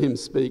heard him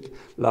speak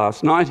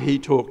last night, he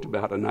talked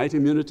about innate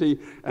immunity,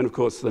 and of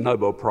course the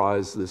Nobel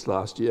Prize this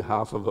last year,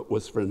 half of it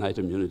was for innate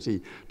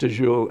immunity to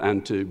Jules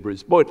and to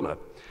Bruce Beutler.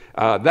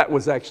 That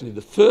was actually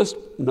the first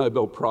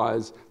Nobel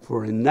Prize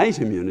for innate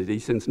immunity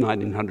since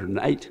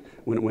 1908,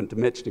 when it went to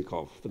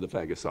Metchnikov for the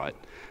phagocyte.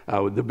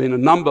 There have been a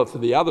number for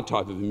the other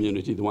type of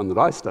immunity, the one that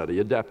I study,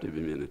 adaptive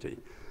immunity.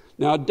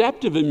 Now,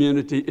 adaptive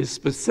immunity is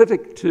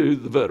specific to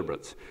the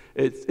vertebrates.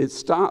 It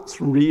starts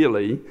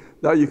really,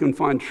 though you can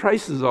find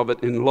traces of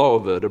it in lower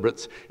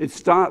vertebrates, it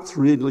starts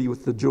really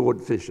with the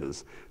jawed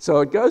fishes.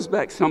 So it goes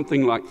back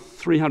something like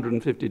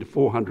 350 to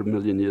 400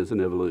 million years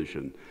in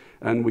evolution.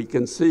 And we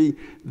can see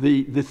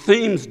the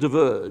themes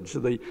diverge.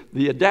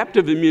 The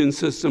adaptive immune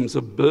systems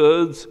of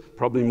birds,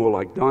 probably more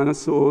like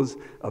dinosaurs,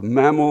 of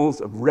mammals,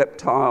 of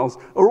reptiles,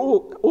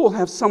 all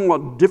have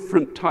somewhat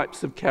different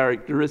types of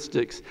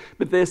characteristics,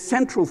 but their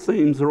central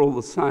themes are all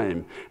the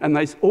same. And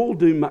they all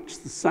do much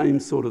the same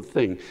sort of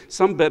thing.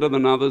 Some better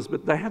than others,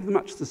 but they have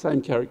much the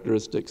same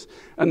characteristics.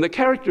 And the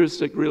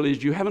characteristic really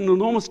is you have an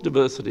enormous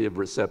diversity of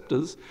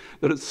receptors,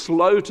 that it's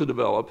slow to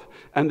develop,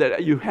 and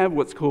that you have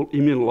what's called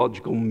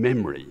immunological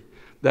memory.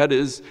 That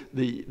is,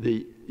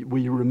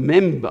 we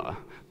remember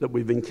that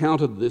we've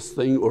encountered this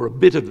thing or a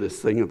bit of this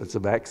thing, if it's a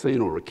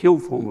vaccine or a kill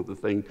form of the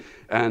thing,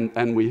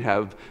 and we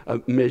have a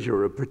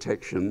measure of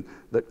protection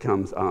that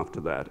comes after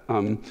that.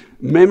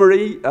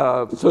 Memory,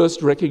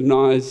 first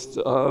recognized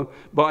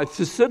by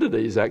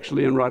Thucydides,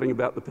 actually, in writing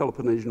about the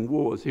Peloponnesian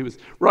Wars. He was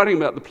writing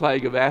about the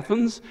plague of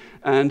Athens,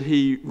 and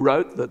he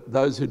wrote that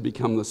those who'd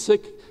become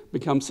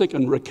sick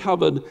and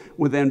recovered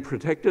were then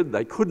protected.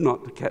 They could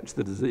not catch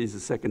the disease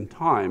a second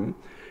time.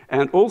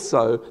 And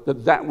also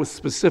that was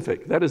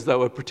specific. That is, they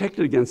were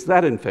protected against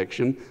that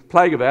infection.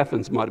 Plague of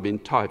Athens might have been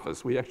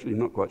typhus. We're actually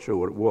not quite sure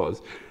what it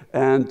was.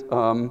 And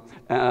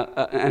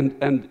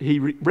he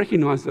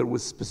recognized that it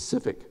was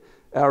specific.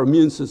 Our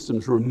immune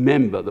systems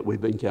remember that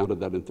we've encountered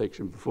that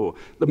infection before.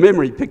 The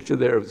memory picture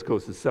there, of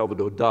course, is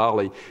Salvador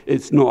Dali.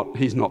 He's not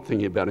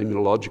thinking about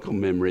immunological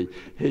memory.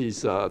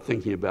 He's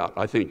thinking about,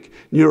 I think,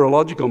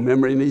 neurological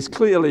memory, and he's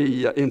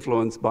clearly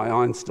influenced by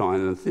Einstein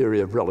and the theory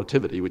of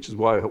relativity, which is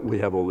why we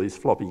have all these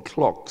floppy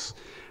clocks.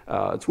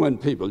 It's when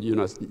people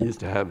used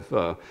to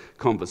have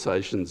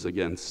conversations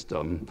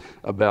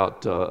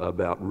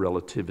about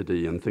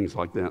relativity and things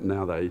like that.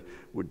 Now they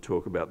would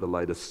talk about the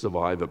latest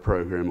Survivor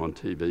program on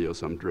TV or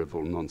some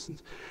drivel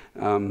nonsense.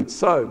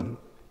 So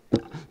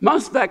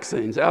most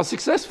vaccines, our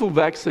successful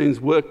vaccines,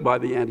 work by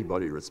the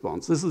antibody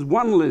response. This is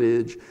one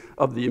lineage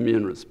of the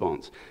immune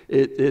response.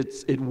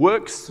 It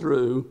works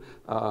through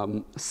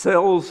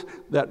cells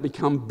that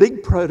become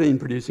big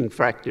protein-producing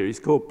factories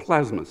called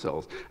plasma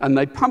cells, and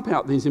they pump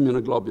out these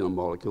immunoglobulin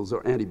molecules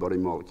or antibody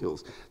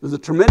molecules. There's a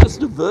tremendous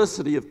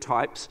diversity of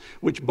types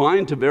which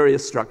bind to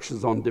various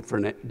structures on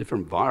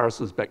different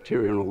viruses,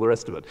 bacteria, and all the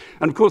rest of it.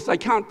 And of course, they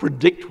can't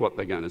predict what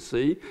they're going to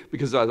see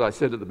because, as I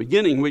said at the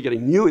beginning, we're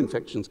getting new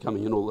infections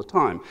coming in all the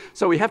time.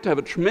 So we have to have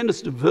a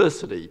tremendous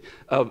diversity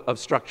of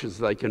structures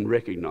they can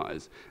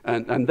recognize,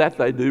 and that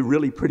they do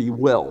really pretty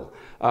well.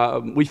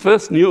 We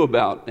first knew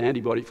about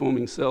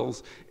antibody-forming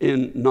cells in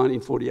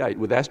 1948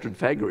 with Astrid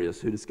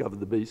Fagrius, who discovered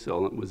the B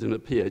cell, and it was in a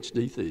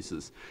PhD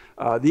thesis.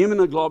 The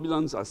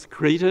immunoglobulins are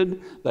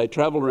secreted. They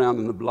travel around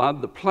in the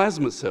blood. The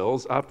plasma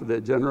cells, after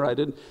they're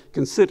generated,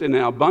 can sit in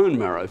our bone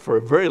marrow for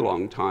a very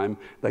long time.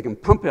 They can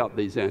pump out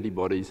these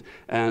antibodies,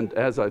 and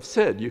as I've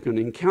said, you can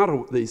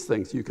encounter these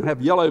things. You can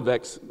have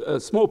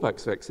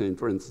smallpox vaccine,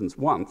 for instance,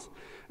 once,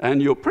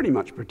 and you're pretty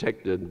much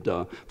protected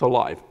for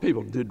life.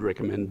 People did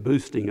recommend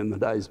boosting in the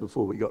days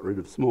before we got rid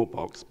of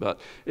smallpox, but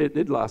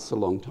it lasts a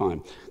long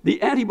time.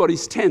 The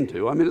antibodies tend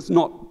to, I mean, it's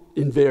not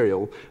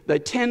invariable, they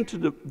tend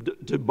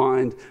to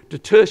bind to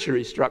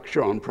tertiary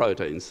structure on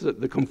proteins,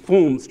 the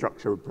conformed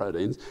structure of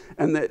proteins,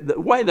 and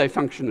the way they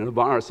function in a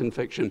virus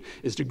infection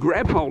is to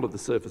grab hold of the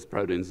surface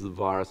proteins of the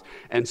virus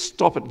and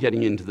stop it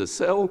getting into the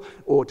cell,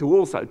 or to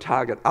also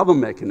target other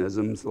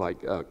mechanisms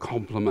like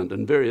complement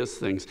and various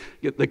things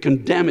that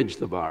can damage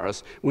the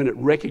virus when it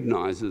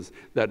recognizes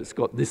that it's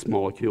got this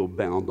molecule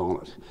bound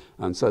on it.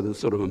 And so there's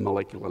sort of a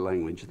molecular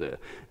language there.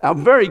 Our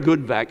very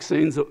good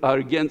vaccines are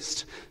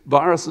against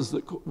viruses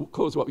that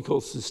cause what we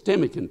call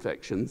systemic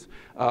infections,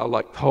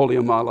 like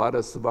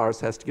poliomyelitis. The virus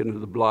has to get into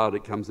the blood,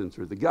 it comes in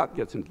through the gut,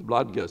 gets into the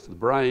blood, goes to the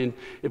brain.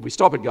 If we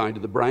stop it going to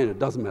the brain, it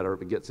doesn't matter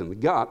if it gets in the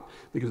gut,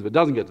 because if it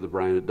doesn't get to the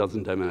brain, it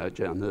doesn't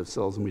damage our nerve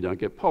cells and we don't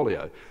get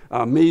polio.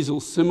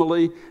 Measles,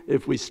 similarly,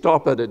 if we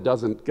stop it, it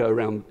doesn't go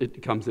around,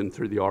 it comes in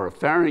through the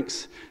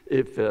oropharynx.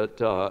 If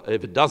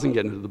it doesn't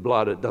get into the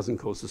blood, it doesn't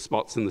cause the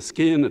spots in the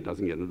skin, it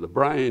doesn't get into the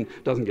brain,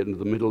 it doesn't get into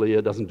the middle ear,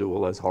 it doesn't do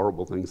all those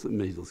horrible things that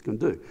measles can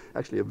do.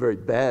 Actually, a very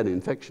bad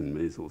infection,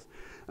 measles.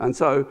 And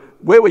so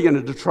where we get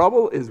into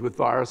trouble is with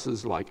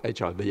viruses like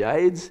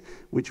HIV/AIDS,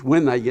 which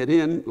when they get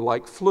in,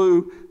 like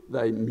flu,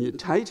 they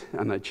mutate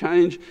and they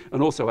change,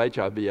 and also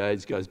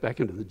HIV/AIDS goes back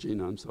into the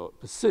genome, so it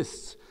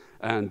persists.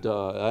 And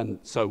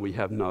so we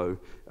have no,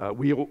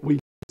 we lose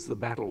the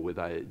battle with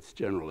AIDS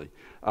generally.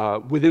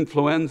 With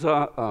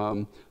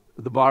influenza,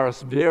 the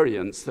virus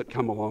variants that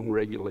come along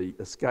regularly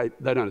escape.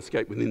 They don't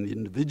escape within the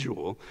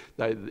individual.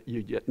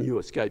 You get new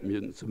escape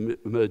mutants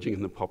emerging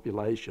in the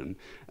population,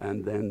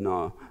 and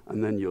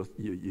then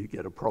you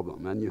get a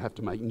problem, and you have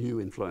to make new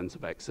influenza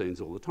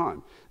vaccines all the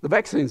time. The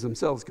vaccines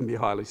themselves can be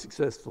highly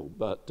successful,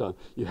 but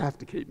you have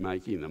to keep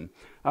making them.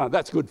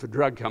 That's good for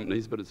drug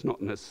companies, but it's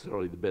not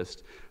necessarily the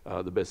best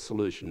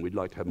solution. We'd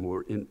like to have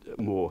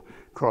more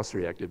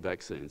cross-reactive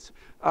vaccines.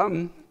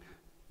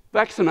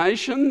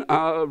 Vaccination,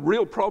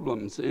 real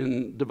problems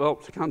in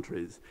developed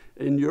countries.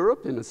 In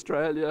Europe, in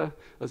Australia,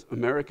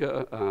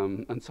 America,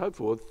 and so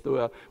forth,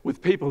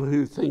 with people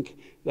who think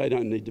they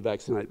don't need to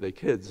vaccinate their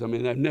kids. I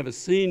mean, they've never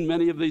seen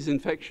many of these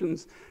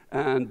infections,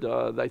 and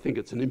they think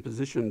it's an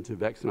imposition to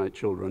vaccinate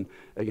children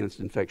against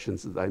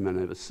infections that they may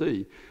never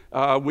see.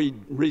 We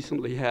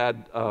recently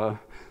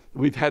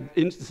we've had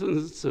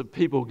instances of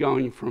people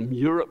going from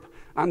Europe,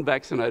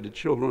 unvaccinated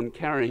children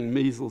carrying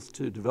measles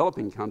to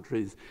developing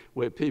countries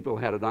where people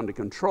had it under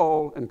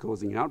control and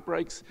causing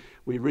outbreaks.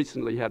 We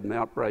recently had an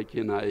outbreak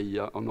in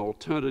an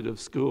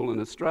alternative school in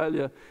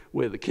Australia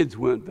where the kids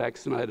weren't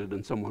vaccinated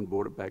and someone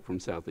brought it back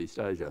from Southeast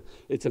Asia.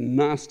 It's a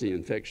nasty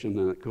infection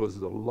and it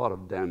causes a lot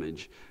of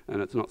damage,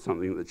 and it's not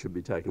something that should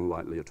be taken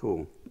lightly at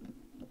all.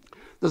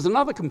 There's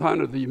another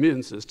component of the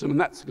immune system, and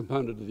that's the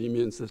component of the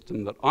immune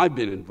system that I've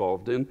been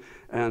involved in,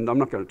 and I'm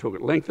not going to talk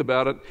at length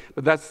about it,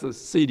 but that's the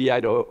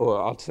CD8,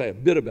 or I'll say a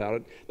bit about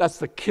it. That's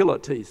the killer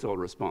T cell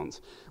response.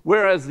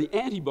 Whereas the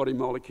antibody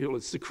molecule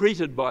is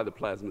secreted by the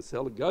plasma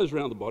cell, it goes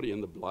around the body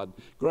in the blood,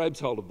 grabs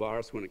hold of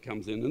virus when it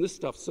comes in, and this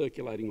stuff's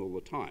circulating all the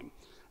time.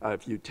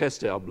 If you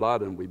test our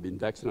blood, and we've been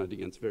vaccinated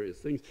against various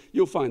things,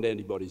 you'll find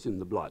antibodies in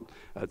the blood.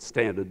 It's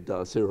standard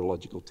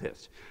serological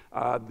test.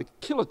 The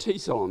killer T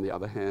cell, on the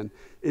other hand,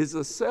 is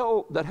a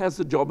cell that has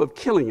the job of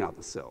killing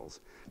other cells.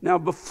 Now,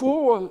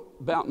 before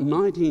about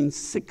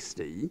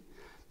 1960,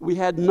 we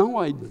had no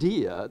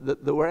idea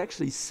that there were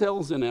actually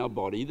cells in our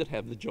body that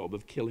have the job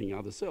of killing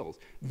other cells,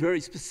 very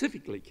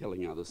specifically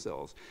killing other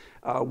cells.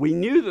 We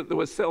knew that there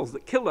were cells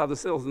that killed other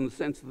cells in the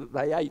sense that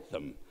they ate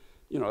them.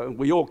 You know,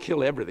 we all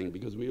kill everything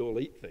because we all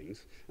eat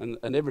things, and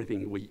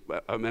everything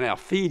our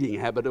feeding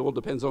habit all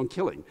depends on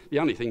killing. The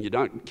only thing you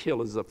don't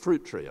kill is a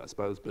fruit tree, I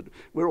suppose, but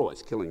we're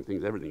always killing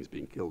things. Everything's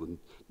being killed,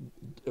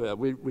 and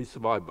we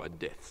survive by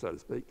death, so to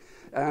speak.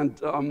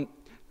 And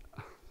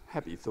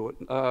happy thought.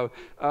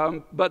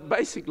 But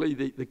basically,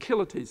 the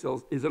killer T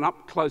cells is an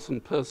up-close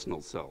and personal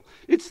cell.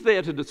 It's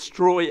there to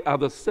destroy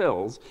other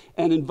cells,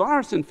 and in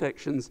virus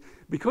infections,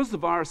 because the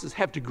viruses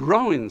have to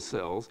grow in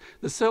cells,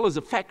 the cell is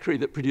a factory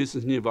that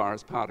produces new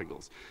virus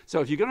particles.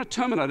 So if you're going to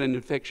terminate an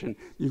infection,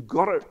 you've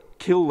got to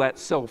kill that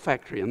cell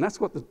factory, and that's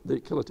what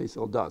the killer T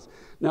cell does.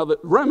 Now, the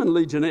Roman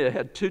legionnaire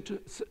had two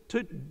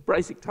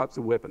basic types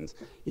of weapons.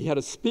 He had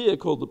a spear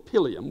called the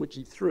pillium, which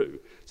he threw.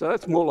 So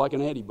that's more like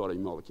an antibody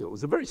molecule. It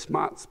was a very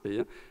smart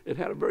spear. It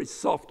had a very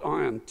soft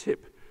iron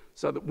tip,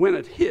 so that when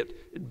it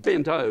hit, it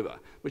bent over,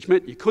 which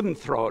meant you couldn't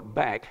throw it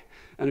back.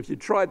 And if you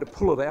tried to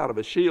pull it out of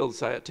a shield,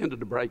 say, it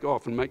tended to break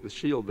off and make the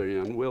shield very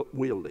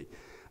unwieldy.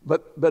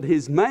 But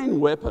his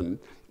main weapon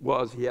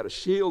was he had a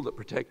shield that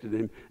protected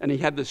him, and he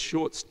had this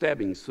short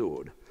stabbing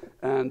sword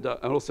and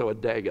also a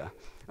dagger.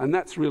 And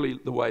that's really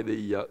the way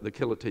the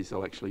killer T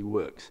cell actually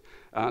works.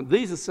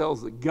 These are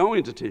cells that go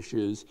into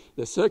tissues,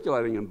 they're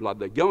circulating in blood,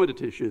 they go into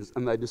tissues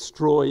and they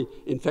destroy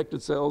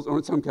infected cells, or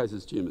in some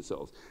cases tumour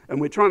cells.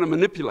 And we're trying to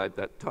manipulate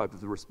that type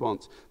of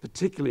response,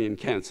 particularly in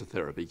cancer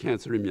therapy,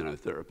 cancer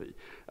immunotherapy.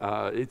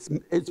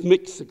 It's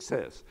mixed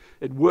success.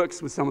 It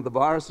works with some of the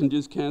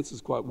virus-induced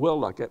cancers quite well,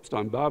 like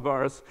Epstein-Barr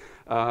virus.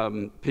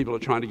 People are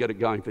trying to get it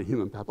going for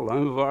human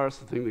papillomavirus,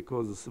 the thing that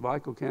causes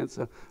cervical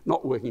cancer,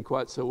 not working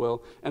quite so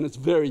well, and it's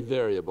very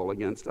variable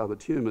against other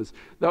tumours,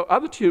 though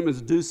other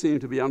tumours do seem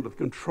to be under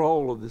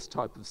control of this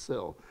type of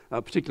cell,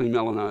 particularly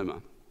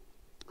melanoma.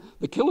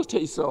 The killer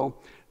T cell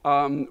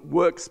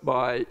works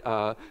by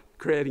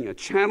creating a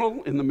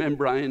channel in the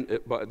membrane.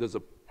 There's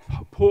a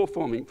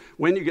pore-forming,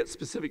 when you get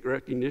specific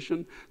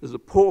recognition, there's a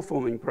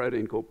pore-forming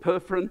protein called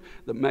perforin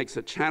that makes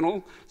a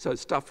channel, so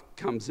stuff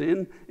comes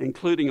in,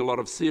 including a lot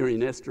of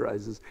serine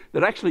esterases,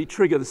 that actually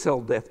trigger the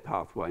cell death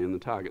pathway in the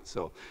target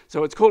cell.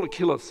 So it's called a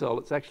killer cell.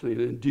 It's actually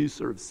an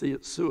inducer of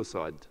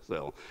suicide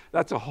cell.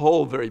 That's a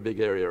whole very big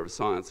area of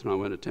science, and I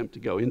won't attempt to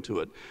go into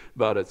it,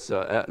 but it's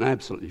an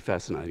absolutely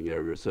fascinating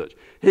area of research.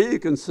 Here you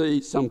can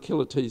see some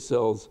killer T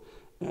cells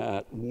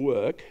at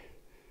work.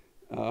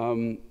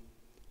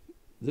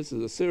 This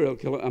is a serial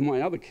killer, and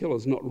my other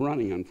killer's not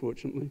running,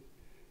 unfortunately.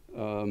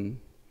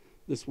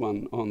 This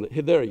one on the,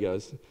 here, there he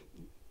goes.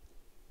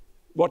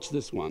 Watch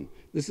this one.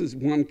 This is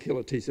one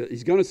killer T cell.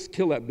 He's going to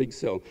kill that big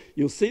cell.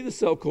 You'll see the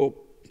cell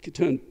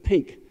turn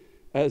pink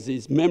as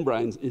his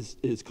membrane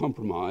is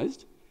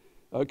compromised,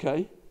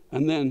 okay?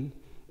 And then,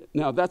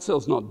 now that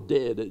cell's not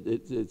dead,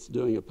 it's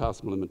doing a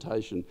passable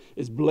limitation.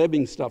 It's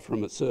blebbing stuff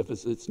from its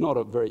surface. It's not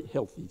a very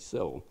healthy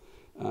cell.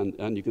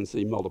 And you can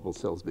see multiple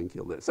cells being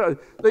killed there. So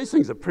these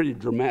things are pretty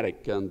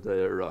dramatic, and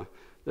they're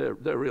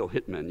real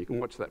hitmen. You can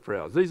watch that for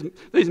hours.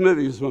 These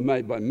movies were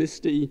made by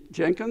Misty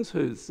Jenkins,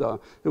 who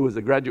was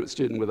a graduate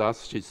student with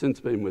us. She's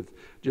since been with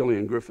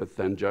Gillian Griffith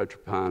and Joe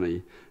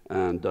Trapani,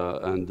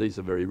 and these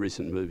are very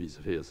recent movies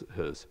of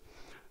hers.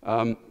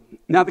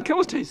 Now, the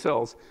killer T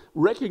cells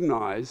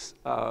recognize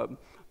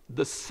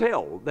the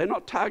cell. They're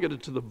not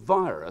targeted to the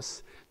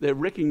virus. They're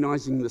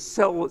recognizing the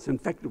cell that's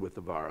infected with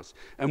the virus.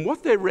 And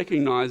what they're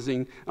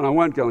recognizing, and I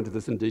won't go into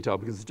this in detail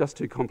because it's just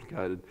too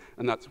complicated,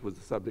 and that was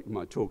the subject of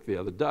my talk the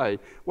other day,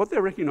 what they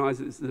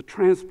recognize is the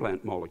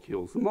transplant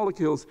molecules, the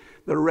molecules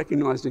that are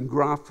recognized in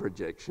graft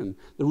rejection.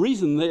 The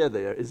reason they're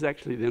there is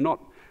actually they're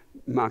not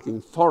marking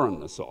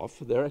foreignness off,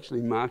 they're actually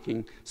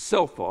marking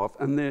self off,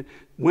 and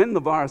when the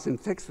virus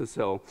infects the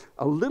cell,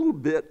 a little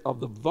bit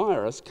of the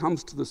virus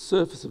comes to the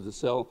surface of the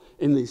cell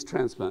in these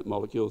transplant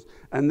molecules,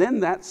 and then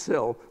that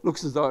cell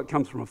looks as though it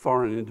comes from a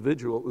foreign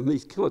individual, and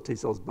these killer T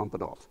cells bump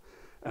it off.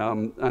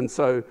 And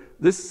so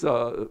this,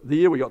 the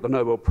year we got the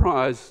Nobel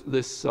Prize,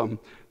 this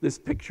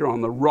picture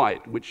on the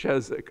right, which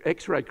has an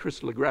X-ray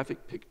crystallographic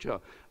picture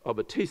of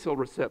a T cell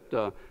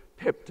receptor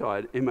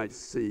peptide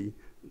MHC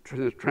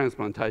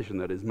transplantation,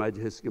 that is, major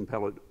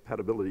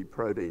histocompatibility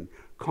protein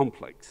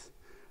complex.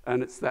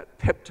 And it's that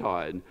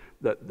peptide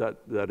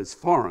that is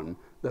foreign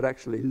that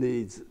actually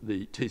leads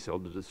the T cell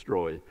to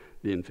destroy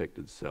the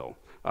infected cell.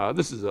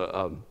 This is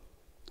a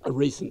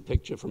recent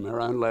picture from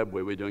our own lab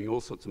where we're doing all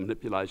sorts of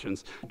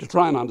manipulations to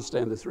try and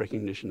understand this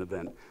recognition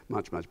event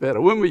much, much better.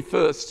 When we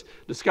first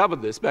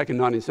discovered this back in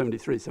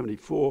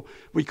 1973-74,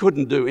 we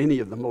couldn't do any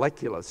of the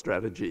molecular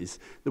strategies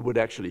that would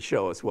actually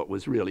show us what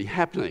was really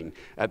happening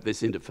at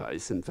this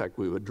interface. In fact,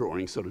 we were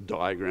drawing sort of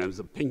diagrams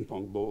of ping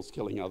pong balls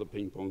killing other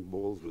ping pong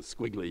balls with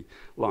squiggly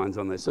lines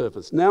on their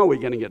surface. Now we're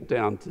getting it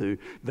down to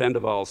van der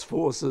Waals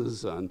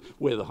forces and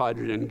where the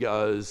hydrogen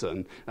goes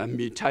and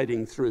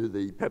mutating through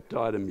the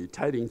peptide and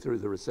mutating through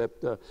the receptor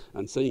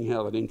and seeing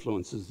how that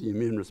influences the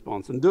immune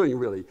response and doing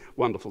really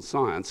wonderful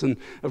science. And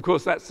of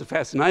course, that's the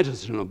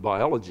fascination of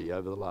biology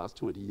over the last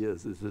 20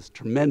 years, is this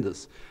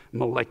tremendous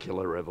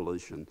molecular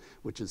revolution,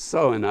 which has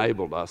so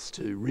enabled us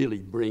to really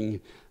bring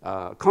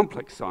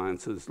complex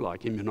sciences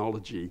like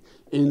immunology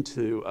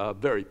into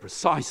very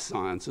precise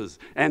sciences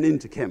and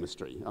into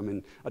chemistry. I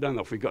mean, I don't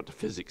know if we've got to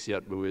physics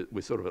yet, but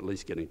we're sort of at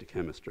least getting to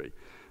chemistry.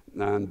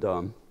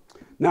 And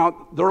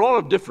now, there are a lot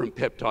of different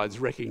peptides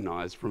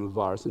recognized from a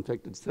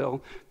virus-infected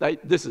cell.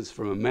 This is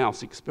from a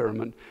mouse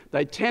experiment.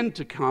 They tend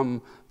to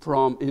come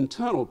from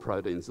internal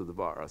proteins of the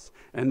virus.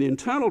 And the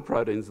internal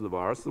proteins of the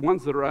virus, the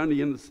ones that are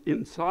only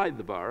inside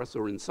the virus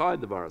or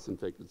inside the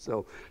virus-infected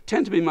cell,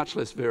 tend to be much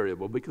less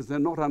variable because they're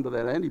not under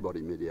that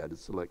antibody-mediated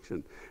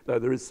selection, though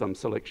there is some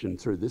selection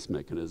through this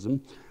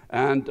mechanism.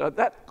 And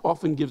that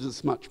often gives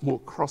us much more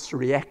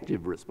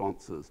cross-reactive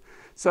responses.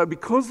 So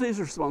because these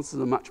responses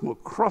are much more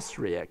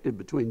cross-reactive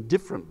between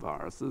different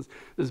viruses,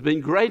 there's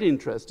been great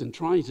interest in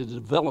trying to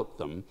develop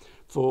them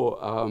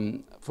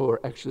for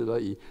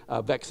actually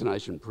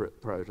vaccination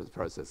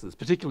processes,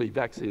 particularly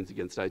vaccines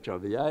against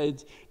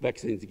HIV/AIDS,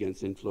 vaccines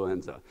against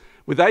influenza.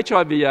 With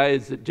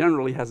HIV/AIDS, it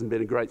generally hasn't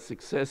been a great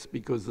success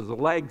because there's a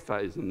lag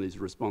phase in these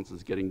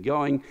responses getting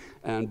going,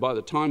 and by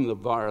the time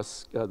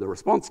the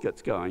response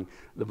gets going,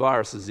 the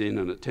virus is in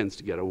and it tends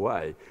to get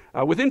away.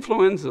 With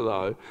influenza,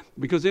 though,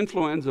 because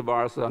influenza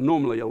viruses are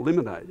normally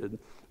eliminated,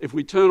 if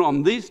we turn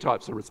on these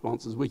types of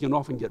responses, we can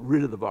often get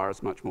rid of the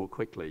virus much more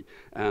quickly.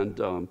 And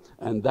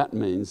that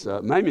means,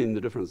 may mean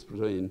the difference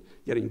between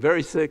getting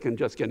very sick and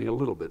just getting a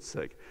little bit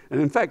sick. And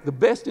in fact, the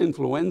best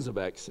influenza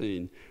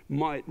vaccine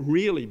might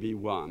really be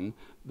one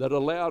that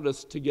allowed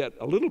us to get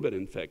a little bit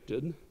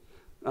infected,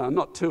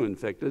 not too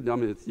infected. I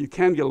mean, you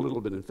can get a little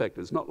bit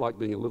infected. It's not like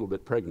being a little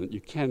bit pregnant. You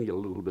can get a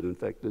little bit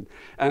infected.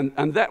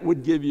 And that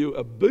would give you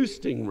a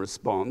boosting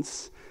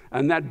response,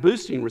 and that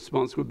boosting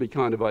response would be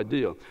kind of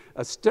ideal.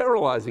 A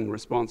sterilizing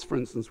response, for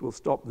instance, will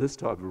stop this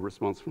type of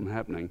response from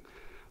happening.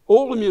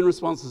 All immune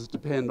responses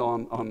depend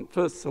on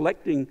first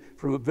selecting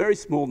from a very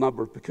small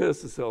number of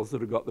precursor cells that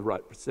have got the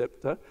right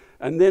receptor,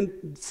 and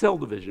then cell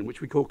division,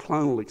 which we call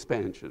clonal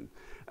expansion.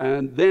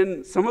 And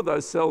then some of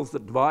those cells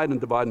that divide and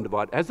divide and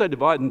divide, as they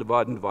divide and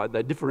divide and divide,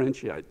 they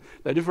differentiate.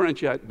 They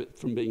differentiate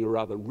from being a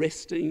rather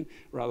resting,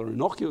 rather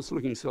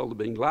innocuous-looking cell to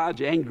being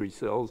large, angry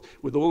cells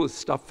with all this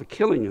stuff for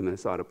killing in their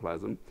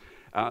cytoplasm.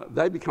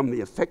 They become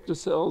the effector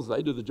cells.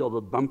 They do the job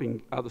of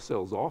bumping other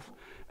cells off.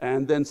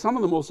 And then some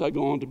of them also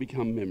go on to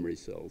become memory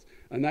cells.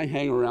 And they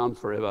hang around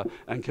forever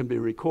and can be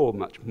recalled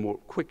much more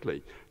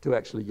quickly to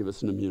actually give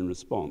us an immune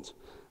response.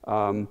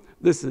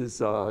 This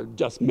is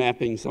just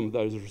mapping some of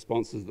those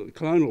responses at the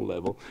clonal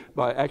level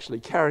by actually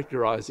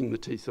characterizing the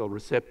T cell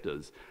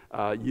receptors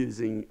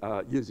using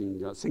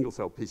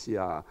single-cell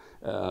PCR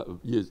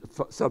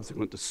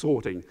subsequent to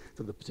sorting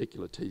for the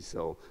particular T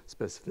cell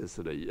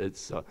specificity.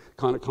 It's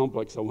kind of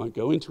complex, I won't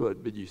go into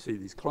it, but you see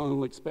these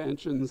clonal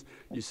expansions,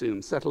 you see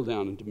them settle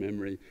down into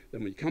memory,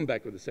 then when you come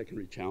back with a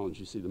secondary challenge,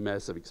 you see the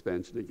massive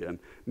expansion again,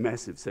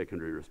 massive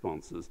secondary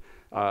responses.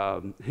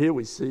 Here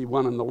we see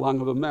one in the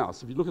lung of a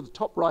mouse. If you look at the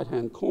top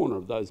right-hand corner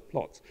of those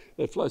plots,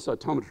 they're flow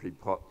cytometry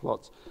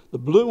plots. The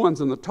blue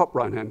ones in the top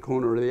right-hand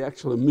corner are the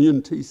actual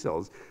immune T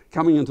cells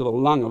coming into the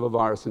lung of a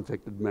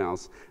virus-infected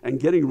mouse and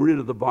getting rid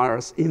of the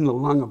virus in the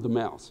lung of the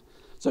mouse.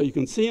 So you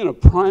can see in a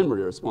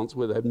primary response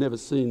where they've never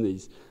seen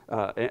these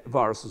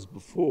viruses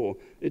before,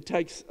 it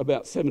takes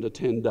about 7 to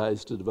 10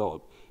 days to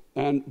develop.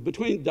 And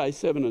between day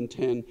 7 and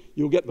 10,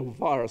 you'll get the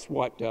virus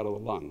wiped out of the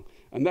lung.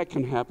 And that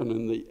can happen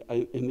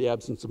in the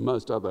absence of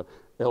most other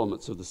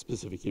elements of the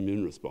specific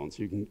immune response.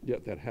 You can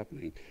get that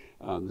happening.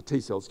 The T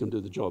cells can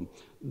do the job.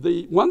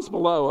 The ones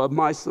below are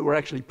mice that were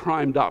actually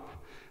primed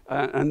up.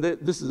 And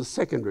this is a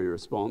secondary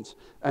response.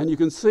 And you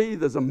can see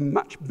there's a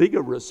much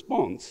bigger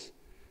response,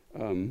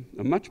 in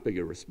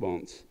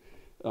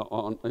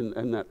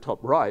that top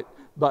right.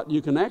 But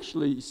you can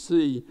actually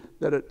see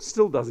that it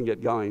still doesn't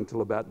get going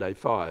until about day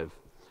 5.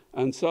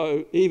 And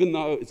so even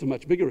though it's a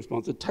much bigger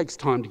response, it takes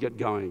time to get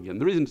going again.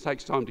 The reason it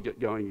takes time to get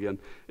going again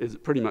is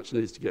it pretty much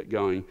needs to get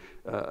going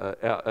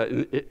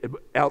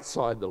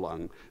outside the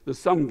lung.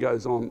 Some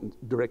goes on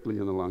directly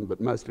in the lung, but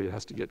mostly it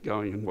has to get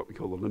going in what we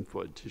call the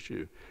lymphoid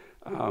tissue.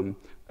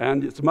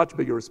 And it's a much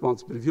bigger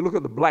response, but if you look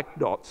at the black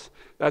dots,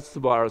 that's the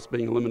virus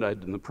being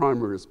eliminated in the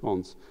primary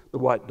response. The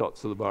white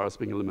dots are the virus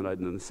being eliminated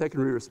in the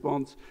secondary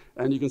response,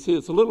 and you can see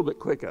it's a little bit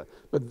quicker.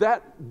 But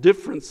that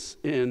difference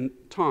in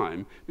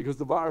time, because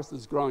the virus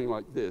is growing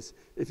like this,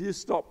 if you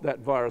stop that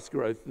virus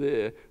growth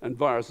there and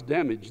virus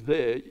damage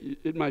there,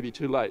 it may be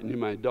too late and you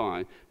may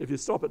die. If you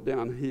stop it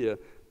down here,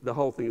 the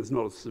whole thing is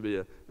not as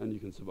severe and you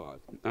can survive.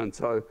 And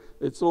so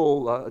it's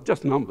all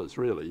just numbers,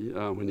 really,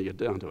 when you get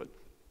down to it.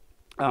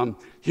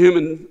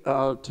 Human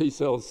T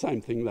cells,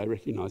 same thing, they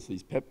recognize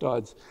these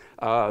peptides.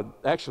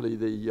 Actually,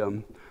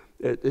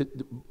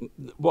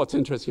 what's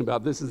interesting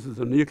about this is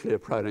a nuclear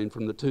protein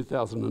from the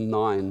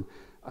 2009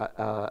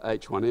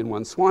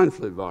 H1N1 swine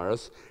flu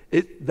virus.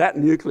 That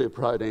nuclear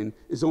protein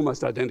is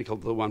almost identical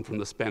to the one from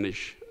the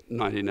Spanish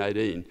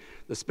 1918.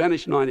 The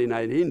Spanish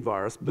 1918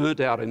 virus burnt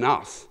out in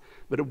us,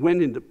 but it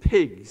went into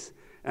pigs,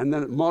 and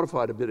then it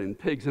modified a bit in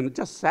pigs, and it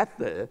just sat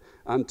there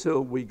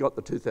until we got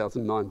the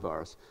 2009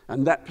 virus.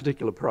 And that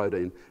particular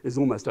protein is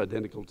almost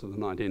identical to the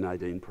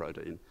 1918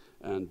 protein.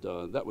 And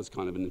that was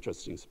kind of an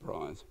interesting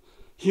surprise.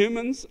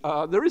 Humans,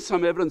 there is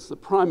some evidence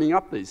that priming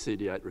up these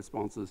CD8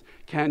 responses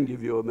can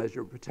give you a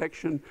measure of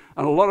protection,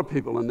 and a lot of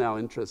people are now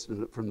interested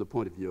in it from the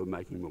point of view of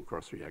making more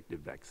cross-reactive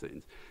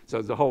vaccines. So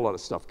there's a whole lot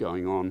of stuff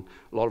going on,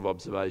 a lot of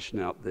observation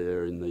out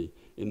there in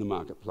the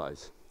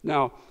marketplace.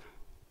 Now,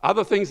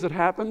 other things that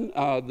happen,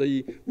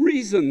 the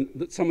reason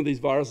that some of these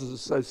viruses are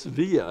so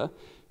severe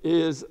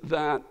is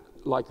that,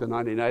 like the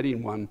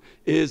 1918 one,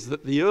 is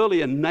that the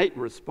early innate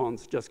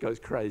response just goes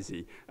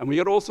crazy. And we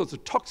get all sorts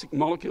of toxic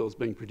molecules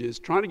being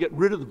produced trying to get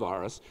rid of the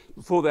virus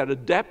before that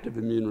adaptive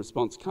immune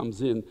response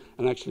comes in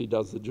and actually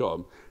does the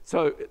job.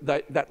 So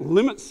that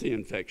limits the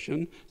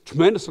infection,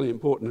 tremendously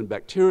important in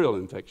bacterial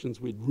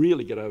infections. We'd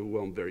really get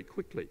overwhelmed very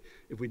quickly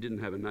if we didn't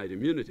have innate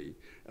immunity,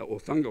 or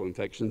fungal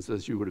infections,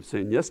 as you would have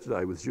seen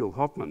yesterday with Jules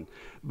Hoffman.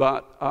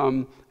 But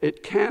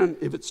it can,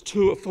 if it's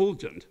too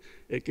effulgent,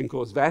 it can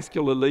cause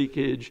vascular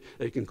leakage,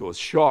 it can cause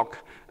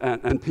shock,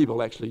 and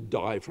people actually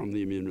die from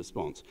the immune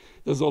response.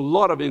 There's a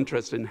lot of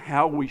interest in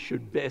how we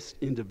should best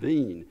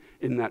intervene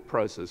in that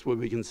process where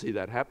we can see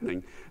that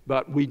happening.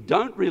 But we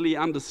don't really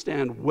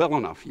understand well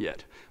enough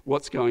yet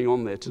what's going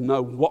on there to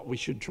know what we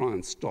should try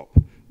and stop,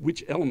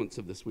 which elements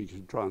of this we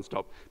should try and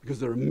stop, because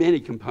there are many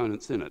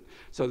components in it.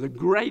 So there's a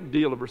great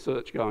deal of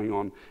research going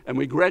on, and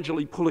we're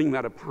gradually pulling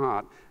that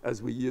apart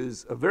as we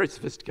use a very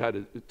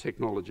sophisticated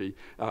technology,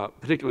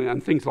 particularly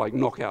on things like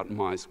knockout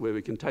mice, where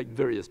we can take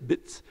various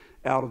bits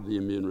out of the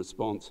immune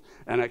response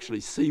and actually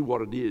see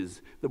what it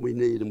is that we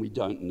need and we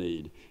don't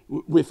need.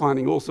 We're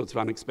finding all sorts of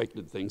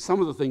unexpected things.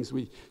 Some of the things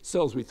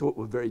cells we thought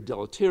were very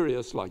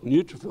deleterious, like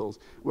neutrophils,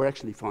 we're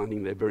actually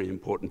finding they're very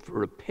important for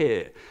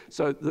repair.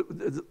 So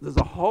there's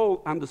a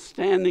whole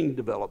understanding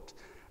developed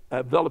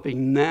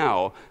developing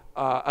now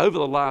over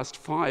the last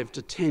 5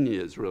 to 10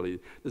 years, really.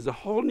 There's a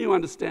whole new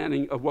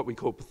understanding of what we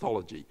call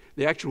pathology,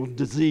 the actual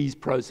disease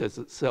process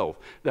itself,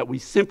 that we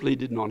simply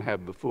did not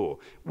have before.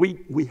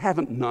 We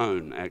haven't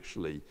known,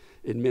 actually,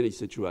 in many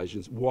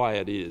situations, why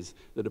it is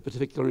that a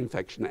particular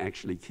infection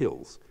actually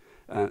kills.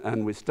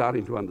 And we're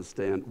starting to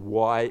understand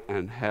why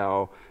and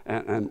how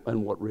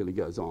and what really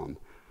goes on.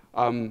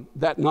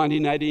 That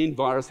 1918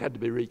 virus had to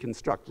be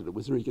reconstructed. It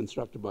was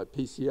reconstructed by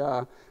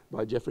PCR,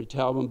 by Jeffrey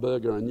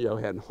Taubenberger and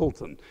Johann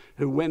Hulten,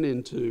 who went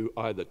into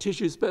either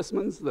tissue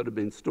specimens that had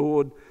been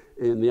stored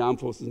in the Armed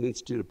Forces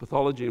Institute of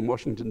Pathology in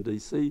Washington,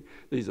 D.C.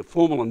 These are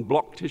formalin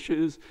block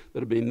tissues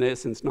that have been there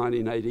since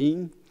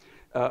 1918.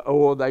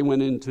 Or they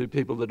went into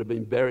people that had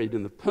been buried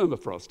in the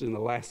permafrost in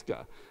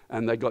Alaska,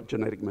 and they got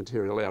genetic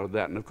material out of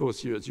that. And of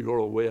course, as you're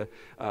all aware,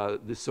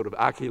 this sort of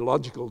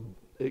archaeological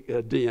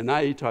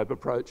DNA type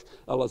approach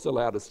has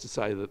allowed us to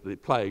say that the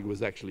plague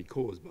was actually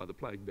caused by the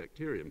plague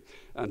bacterium.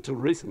 Until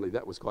recently,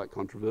 that was quite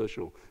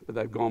controversial, but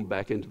they've gone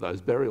back into those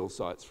burial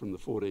sites from the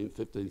 14th,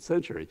 15th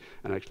century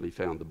and actually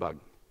found the bug.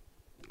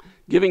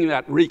 Giving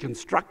that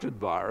reconstructed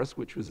virus,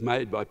 which was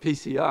made by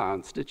PCR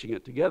and stitching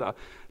it together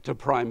to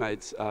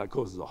primates,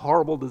 causes a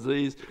horrible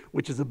disease,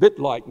 which is a bit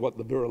like what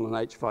the virulent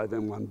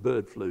H5N1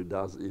 bird flu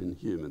does in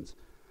humans.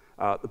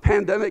 The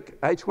pandemic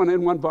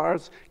H1N1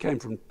 virus came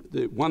from,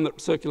 the one that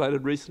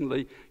circulated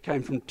recently,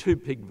 came from 2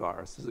 pig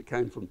viruses. It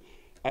came from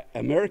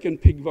American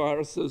pig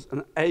viruses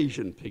and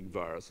Asian pig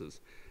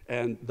viruses.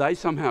 And they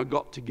somehow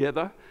got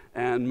together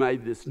and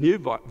made this new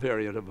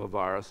variant of a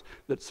virus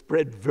that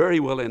spread very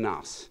well in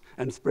us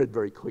and spread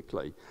very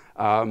quickly.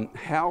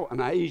 How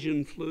an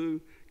Asian flu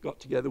got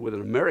together with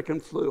an American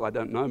flu, I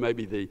don't know.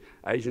 Maybe the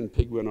Asian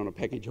pig went on a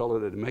package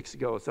holiday to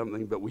Mexico or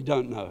something, but we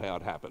don't know how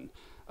it happened.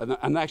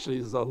 And actually,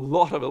 there's a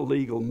lot of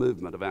illegal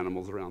movement of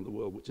animals around the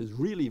world, which is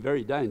really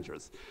very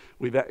dangerous.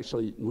 We're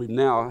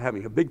now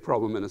having a big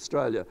problem in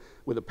Australia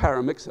with a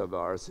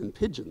paramyxovirus in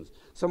pigeons.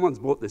 Someone's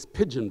brought this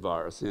pigeon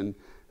virus in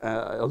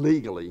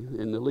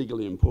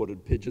illegally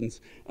imported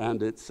pigeons,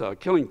 and it's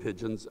killing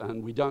pigeons,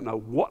 and we don't know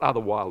what other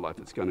wildlife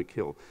it's going to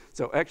kill.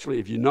 So actually,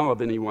 if you know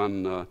of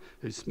anyone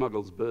who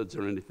smuggles birds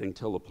or anything,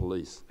 tell the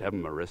police, have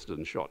them arrested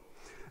and shot.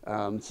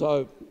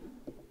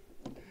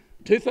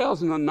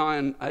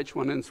 2009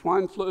 H1N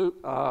swine flu,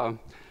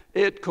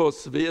 it caused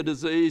severe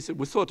disease. It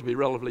was thought to be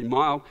relatively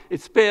mild. It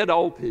spared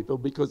old people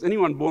because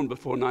anyone born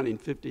before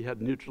 1950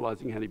 had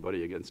neutralizing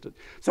antibody against it.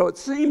 So it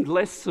seemed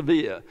less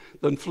severe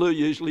than flu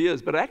usually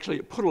is, but actually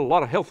it put a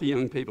lot of healthy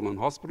young people in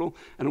hospital,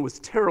 and it was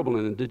terrible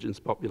in indigenous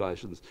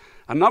populations.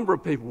 A number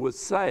of people were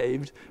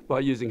saved by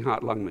using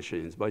heart-lung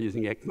machines, by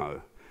using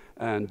ECMO.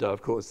 And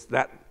of course,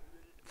 that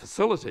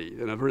facility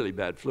in a really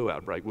bad flu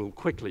outbreak will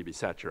quickly be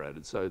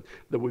saturated, so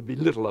there would be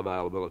little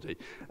availability.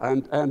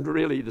 And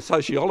really, the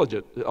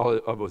sociology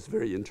was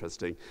very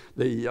interesting.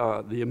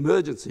 The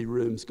emergency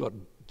rooms got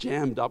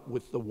jammed up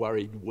with the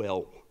worried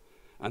well.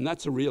 And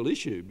that's a real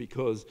issue,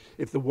 because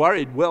if the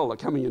worried well are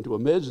coming into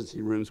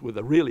emergency rooms where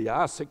there really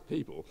are sick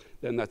people,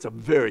 then that's a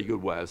very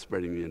good way of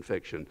spreading the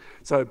infection.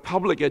 So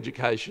public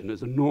education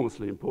is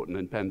enormously important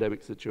in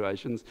pandemic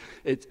situations,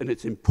 and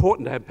it's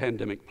important to have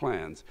pandemic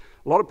plans.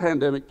 A lot of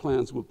pandemic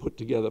plans were put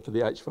together for the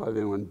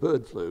H5N1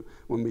 bird flu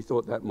when we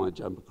thought that might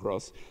jump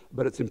across,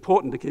 but it's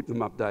important to keep them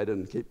updated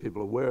and keep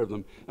people aware of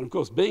them. And of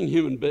course, being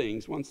human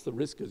beings, once the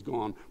risk is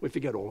gone, we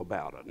forget all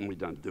about it and we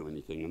don't do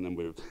anything, and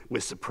then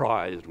we're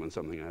surprised when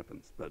something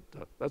happens. But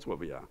that's what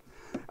we are.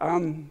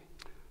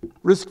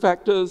 Risk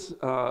factors,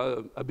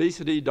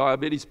 obesity,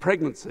 diabetes,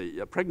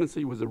 pregnancy.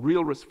 Pregnancy was a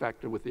real risk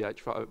factor with the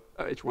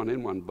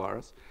H1N1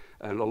 virus,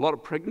 and a lot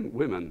of pregnant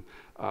women,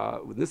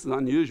 this is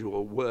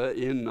unusual, were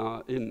in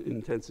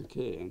intensive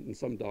care, and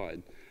some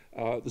died.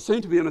 There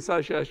seemed to be an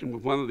association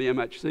with one of the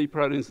MHC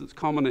proteins that's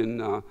common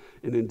in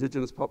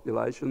indigenous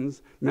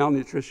populations.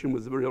 Malnutrition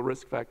was a real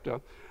risk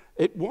factor.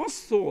 It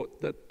was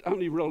thought that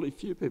only relatively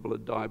few people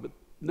had died, but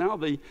now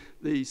the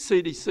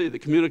CDC, the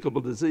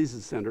Communicable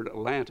Diseases Center at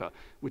Atlanta,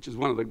 which is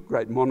one of the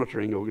great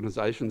monitoring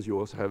organizations, you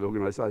also have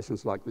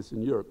organizations like this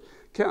in Europe,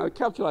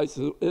 calculates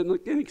in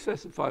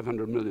excess of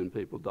 500 million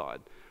people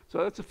died. So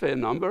that's a fair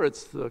number.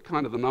 It's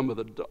kind of the number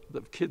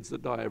of kids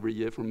that die every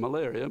year from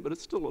malaria, but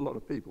it's still a lot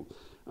of people,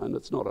 and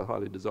it's not a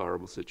highly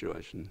desirable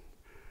situation.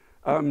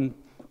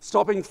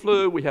 Stopping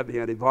flu, we have the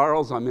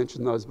antivirals. I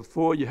mentioned those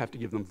before. You have to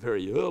give them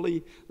very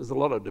early. There's a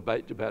lot of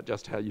debate about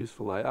just how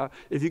useful they are.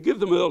 If you give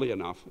them early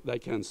enough, they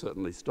can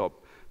certainly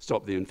stop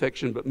the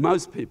infection, but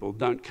most people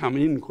don't come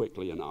in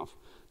quickly enough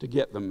to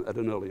get them at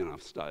an early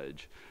enough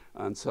stage.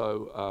 And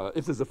so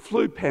if there's a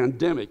flu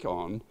pandemic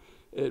on,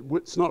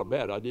 it's not a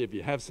bad idea if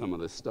you have some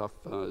of this stuff.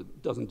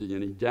 It doesn't do you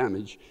any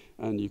damage,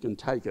 and you can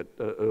take it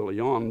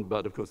early on,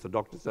 but of course the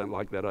doctors don't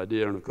like that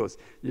idea, and of course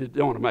you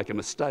don't want to make a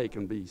mistake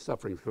and be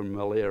suffering from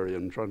malaria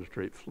and trying to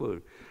treat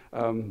flu.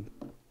 A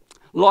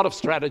lot of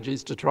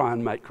strategies to try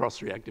and make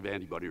cross-reactive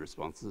antibody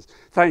responses.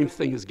 Same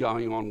thing is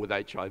going on with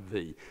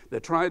HIV.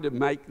 They're trying to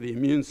make the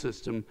immune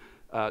system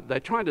they're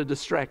trying to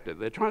distract it.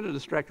 They're trying to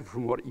distract it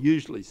from what it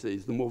usually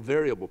sees, the more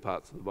variable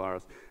parts of the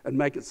virus, and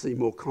make it see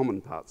more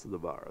common parts of the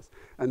virus.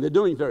 And they're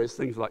doing various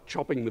things like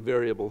chopping the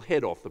variable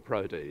head off the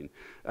protein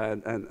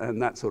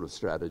and that sort of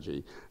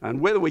strategy. And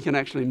whether we can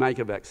actually make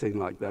a vaccine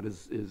like that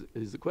is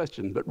the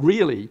question. But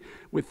really,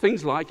 with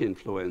things like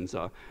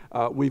influenza,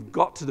 we've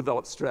got to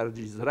develop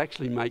strategies that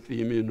actually make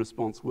the immune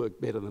response work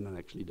better than it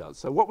actually does.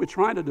 So what we're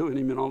trying to do in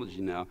immunology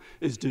now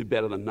is do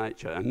better than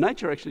nature. And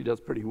nature actually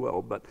does pretty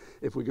well, but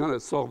if we're going to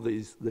solve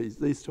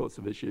these sorts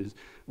of issues,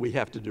 we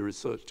have to do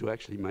research to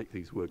actually make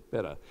things work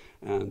better.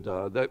 And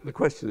the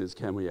question is,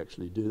 can we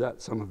actually do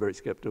that? Some are very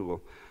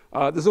skeptical.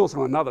 There's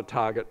also another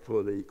target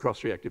for the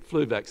cross-reactive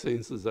flu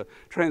vaccines. There's a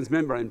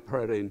transmembrane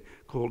protein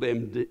called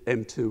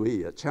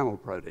M2E, a channel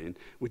protein,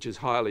 which is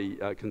highly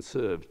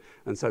conserved.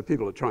 And so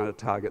people are trying to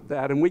target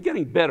that, and we're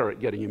getting better at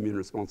getting immune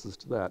responses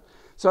to that.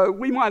 So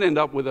we might end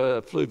up with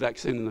a flu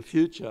vaccine in the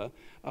future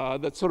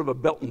that's sort of a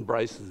belt and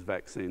braces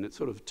vaccine. It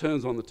sort of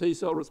turns on the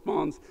T-cell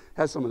response,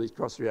 has some of these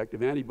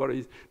cross-reactive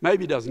antibodies,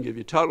 maybe doesn't give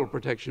you total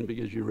protection, but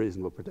gives you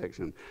reasonable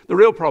protection. The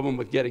real problem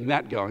with getting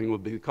that going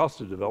would be the cost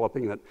of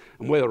developing it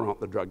and whether or not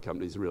the drug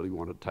companies really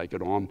want to take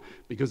it on,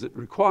 because it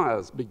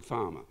requires big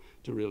pharma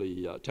to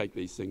really take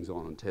these things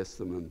on and test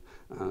them,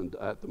 and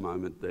at the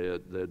moment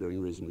they're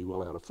doing reasonably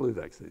well out of flu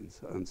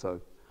vaccines. And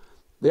so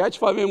the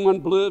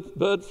H5N1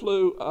 bird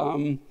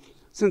flu,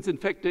 since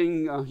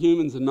infecting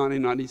humans in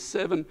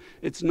 1997,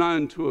 it's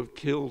known to have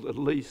killed at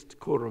least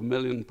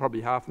 250,000,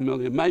 probably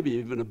 500,000, maybe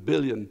even 1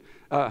 billion,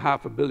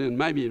 500 million,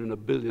 maybe even 1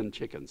 billion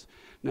chickens.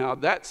 Now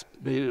that's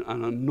been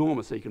an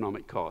enormous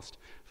economic cost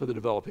for the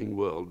developing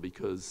world,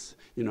 because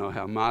you know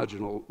how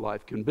marginal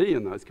life can be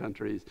in those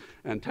countries,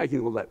 and taking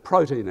all that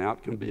protein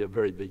out can be a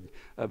very big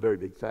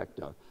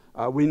factor.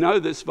 We know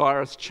this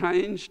virus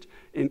changed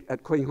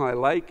at Qinghai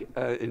Lake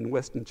in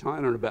Western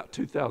China in about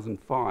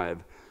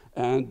 2005.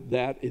 And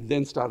that it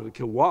then started to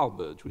kill wild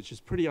birds, which is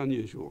pretty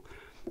unusual.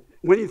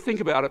 When you think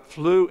about it,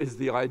 flu is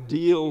the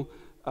ideal,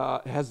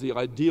 has the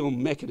ideal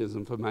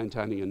mechanism for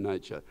maintaining in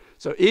nature.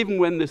 So even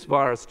when this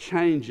virus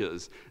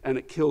changes and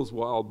it kills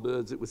wild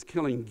birds, it was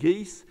killing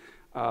geese,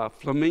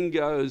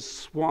 flamingos,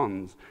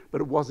 swans,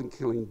 but it wasn't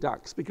killing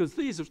ducks, because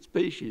these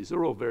species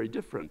are all very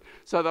different.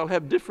 So they'll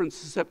have different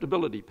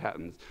susceptibility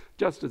patterns,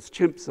 just as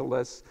chimps are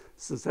less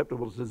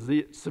susceptible to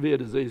severe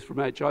disease from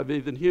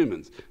HIV than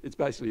humans. It's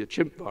basically a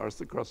chimp virus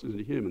that crosses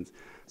into humans.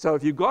 So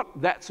if you've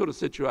got that sort of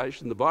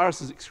situation, the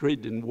virus is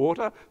excreted in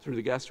water through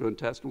the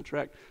gastrointestinal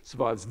tract,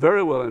 survives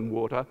very well in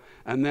water,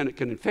 and then it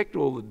can infect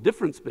all the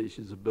different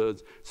species of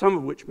birds, some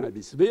of which may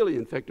be severely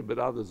infected, but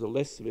others are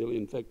less severely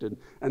infected,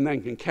 and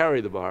then can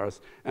carry the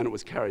virus, and it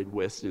was carried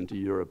west into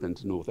Europe and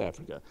to North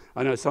Africa.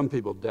 I know some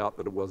people doubt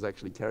that it was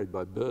actually carried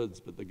by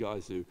birds, but the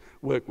guys who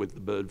work with the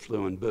bird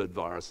flu and bird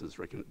viruses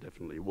reckon it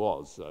definitely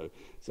was. So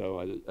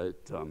I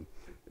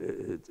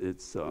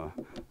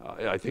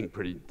think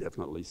pretty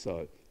definitely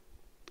so.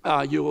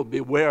 You will be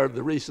aware of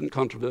the recent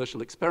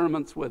controversial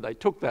experiments where they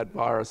took that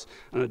virus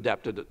and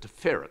adapted it to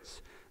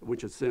ferrets,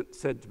 which is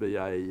said to be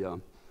a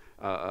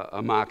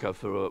marker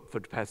for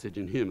passage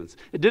in humans.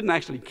 It didn't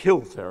actually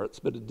kill ferrets,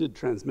 but it did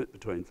transmit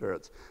between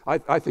ferrets.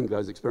 I think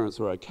those experiments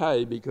were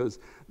okay because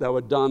they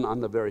were done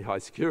under very high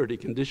security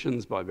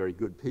conditions by very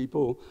good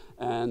people,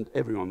 and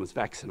everyone was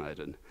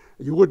vaccinated.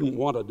 You wouldn't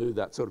want to do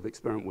that sort of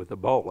experiment with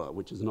Ebola,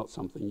 which is not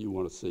something you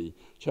want to see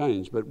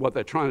change, but what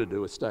they're trying to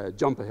do is stay a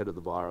jump ahead of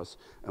the virus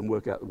and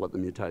work out what the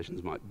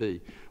mutations might be.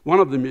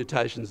 One of the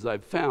mutations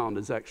they've found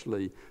is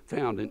actually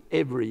found in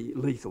every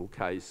lethal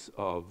case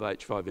of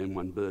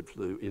H5N1 bird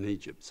flu in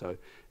Egypt, so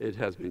it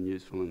has been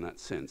useful in that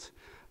sense.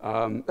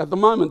 At the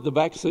moment, the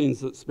vaccines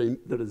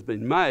that has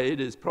been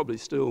made is probably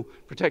still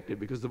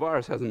protective because the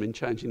virus hasn't been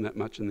changing that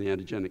much in the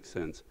antigenic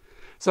sense.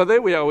 So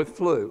there we are with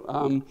flu.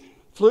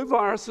 Flu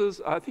viruses,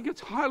 I think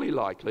it's highly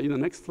likely the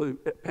next flu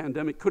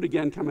pandemic could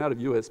again come out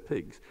of US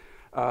pigs.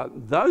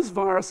 Those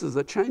viruses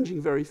are changing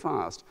very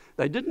fast.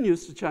 They didn't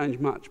used to change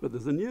much, but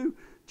there's a new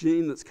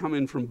gene that's come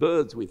in from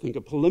birds, we think,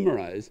 a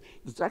polymerase,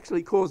 that's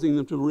actually causing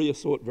them to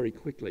reassort very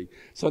quickly.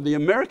 So the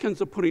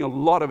Americans are putting a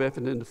lot of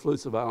effort into flu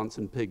surveillance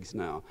in pigs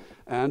now.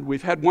 And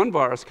we've had one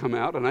virus come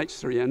out, an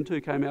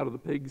H3N2 came out of the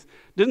pigs,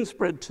 didn't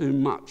spread too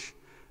much,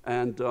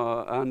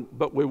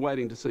 but we're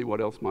waiting to see what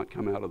else might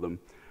come out of them.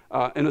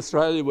 In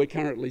Australia, we're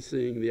currently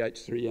seeing the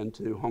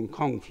H3N2 Hong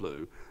Kong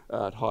flu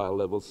at higher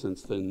levels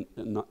since then,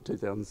 in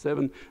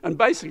 2007. And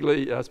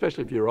basically,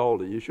 especially if you're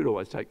older, you should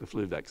always take the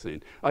flu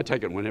vaccine. I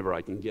take it whenever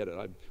I can get it.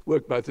 I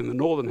work both in the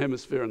northern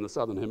hemisphere and the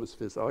southern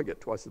hemisphere, so I get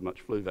twice as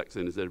much flu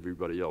vaccine as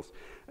everybody else,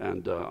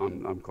 and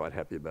I'm quite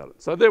happy about it.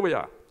 So there we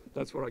are.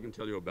 That's what I can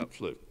tell you about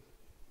flu.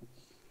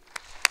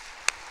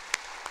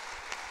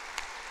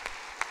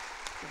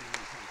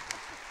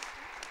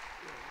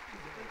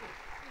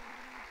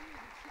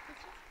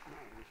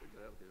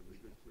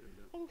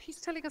 Oh,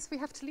 he's telling us we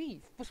have to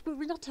leave, but will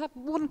we not have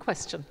one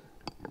question?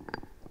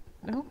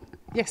 No?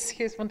 Yes,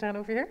 here's one down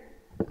over here.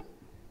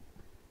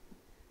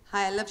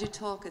 Hi, I loved your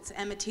talk. It's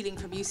Emma Teeling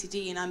from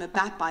UCD, and I'm a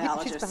bat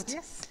biologist.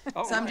 Yes.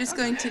 So I'm just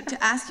going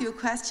to ask you a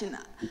question.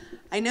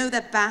 I know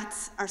that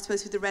bats are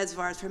supposed to be the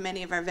reservoirs for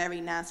many of our very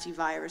nasty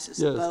viruses,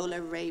 Yes.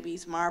 Ebola,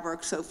 rabies,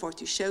 Marburg, so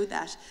forth, you show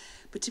that.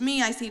 But to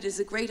me, I see it as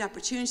a great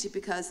opportunity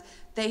because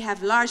they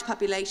have large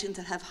populations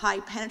that have high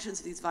penetrance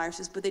of these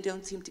viruses, but they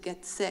don't seem to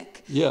get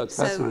sick. Yeah, it's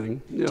so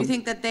fascinating. Yeah. Do you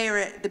think that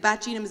the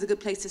bat genome is a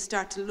good place to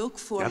start to look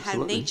for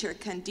Absolutely. how nature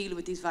can deal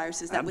with these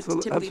viruses that would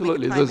Absolutely. typically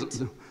make a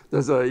primate?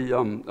 There's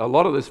a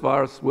lot of this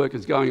virus work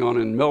is going on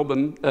in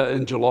Melbourne,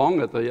 in Geelong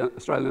at the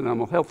Australian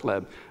Animal Health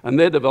Lab, and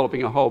they're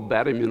developing a whole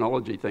bat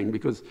immunology thing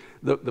because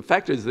the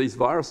fact is these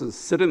viruses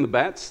sit in the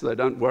bats, they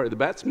don't worry the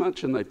bats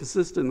much, and they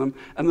persist in them,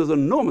 and there's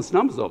enormous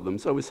numbers of them,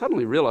 so we're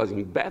suddenly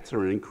realising bats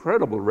are an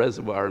incredible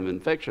reservoir of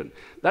infection.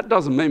 That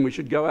doesn't mean we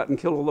should go out and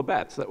kill all the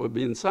bats. That would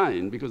be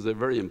insane because they're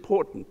very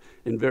important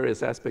in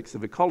various aspects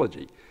of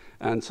ecology.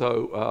 And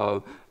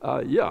so,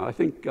 yeah, I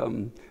think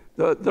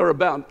they're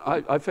about,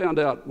 I found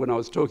out when I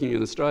was talking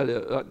in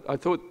Australia, I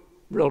thought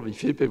relatively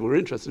few people were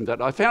interested in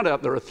that. I found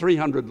out there are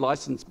 300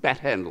 licensed bat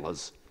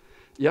handlers.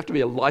 You have to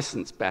be a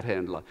licensed bat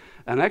handler.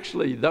 And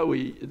actually,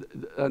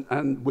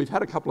 and we've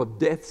had a couple of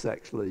deaths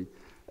actually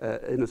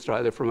in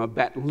Australia from a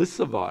bat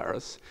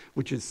lyssavirus,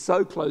 which is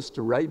so close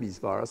to rabies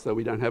virus, though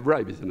we don't have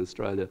rabies in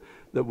Australia,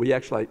 that we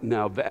actually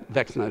now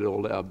vaccinated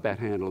all our bat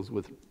handlers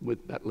with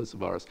bat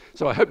lyssavirus.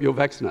 So I hope you're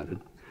vaccinated.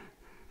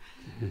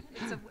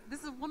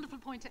 This is a wonderful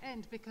point to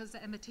end because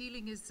Emma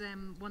Teeling is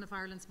one of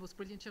Ireland's most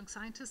brilliant young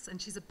scientists, and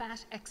she's a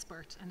bat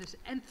expert, and it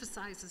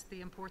emphasises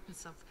the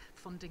importance of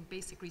funding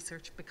basic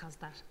research because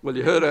that. Well,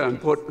 you heard how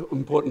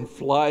important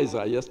flies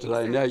are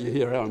yesterday, and now you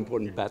hear how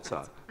important bats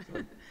are.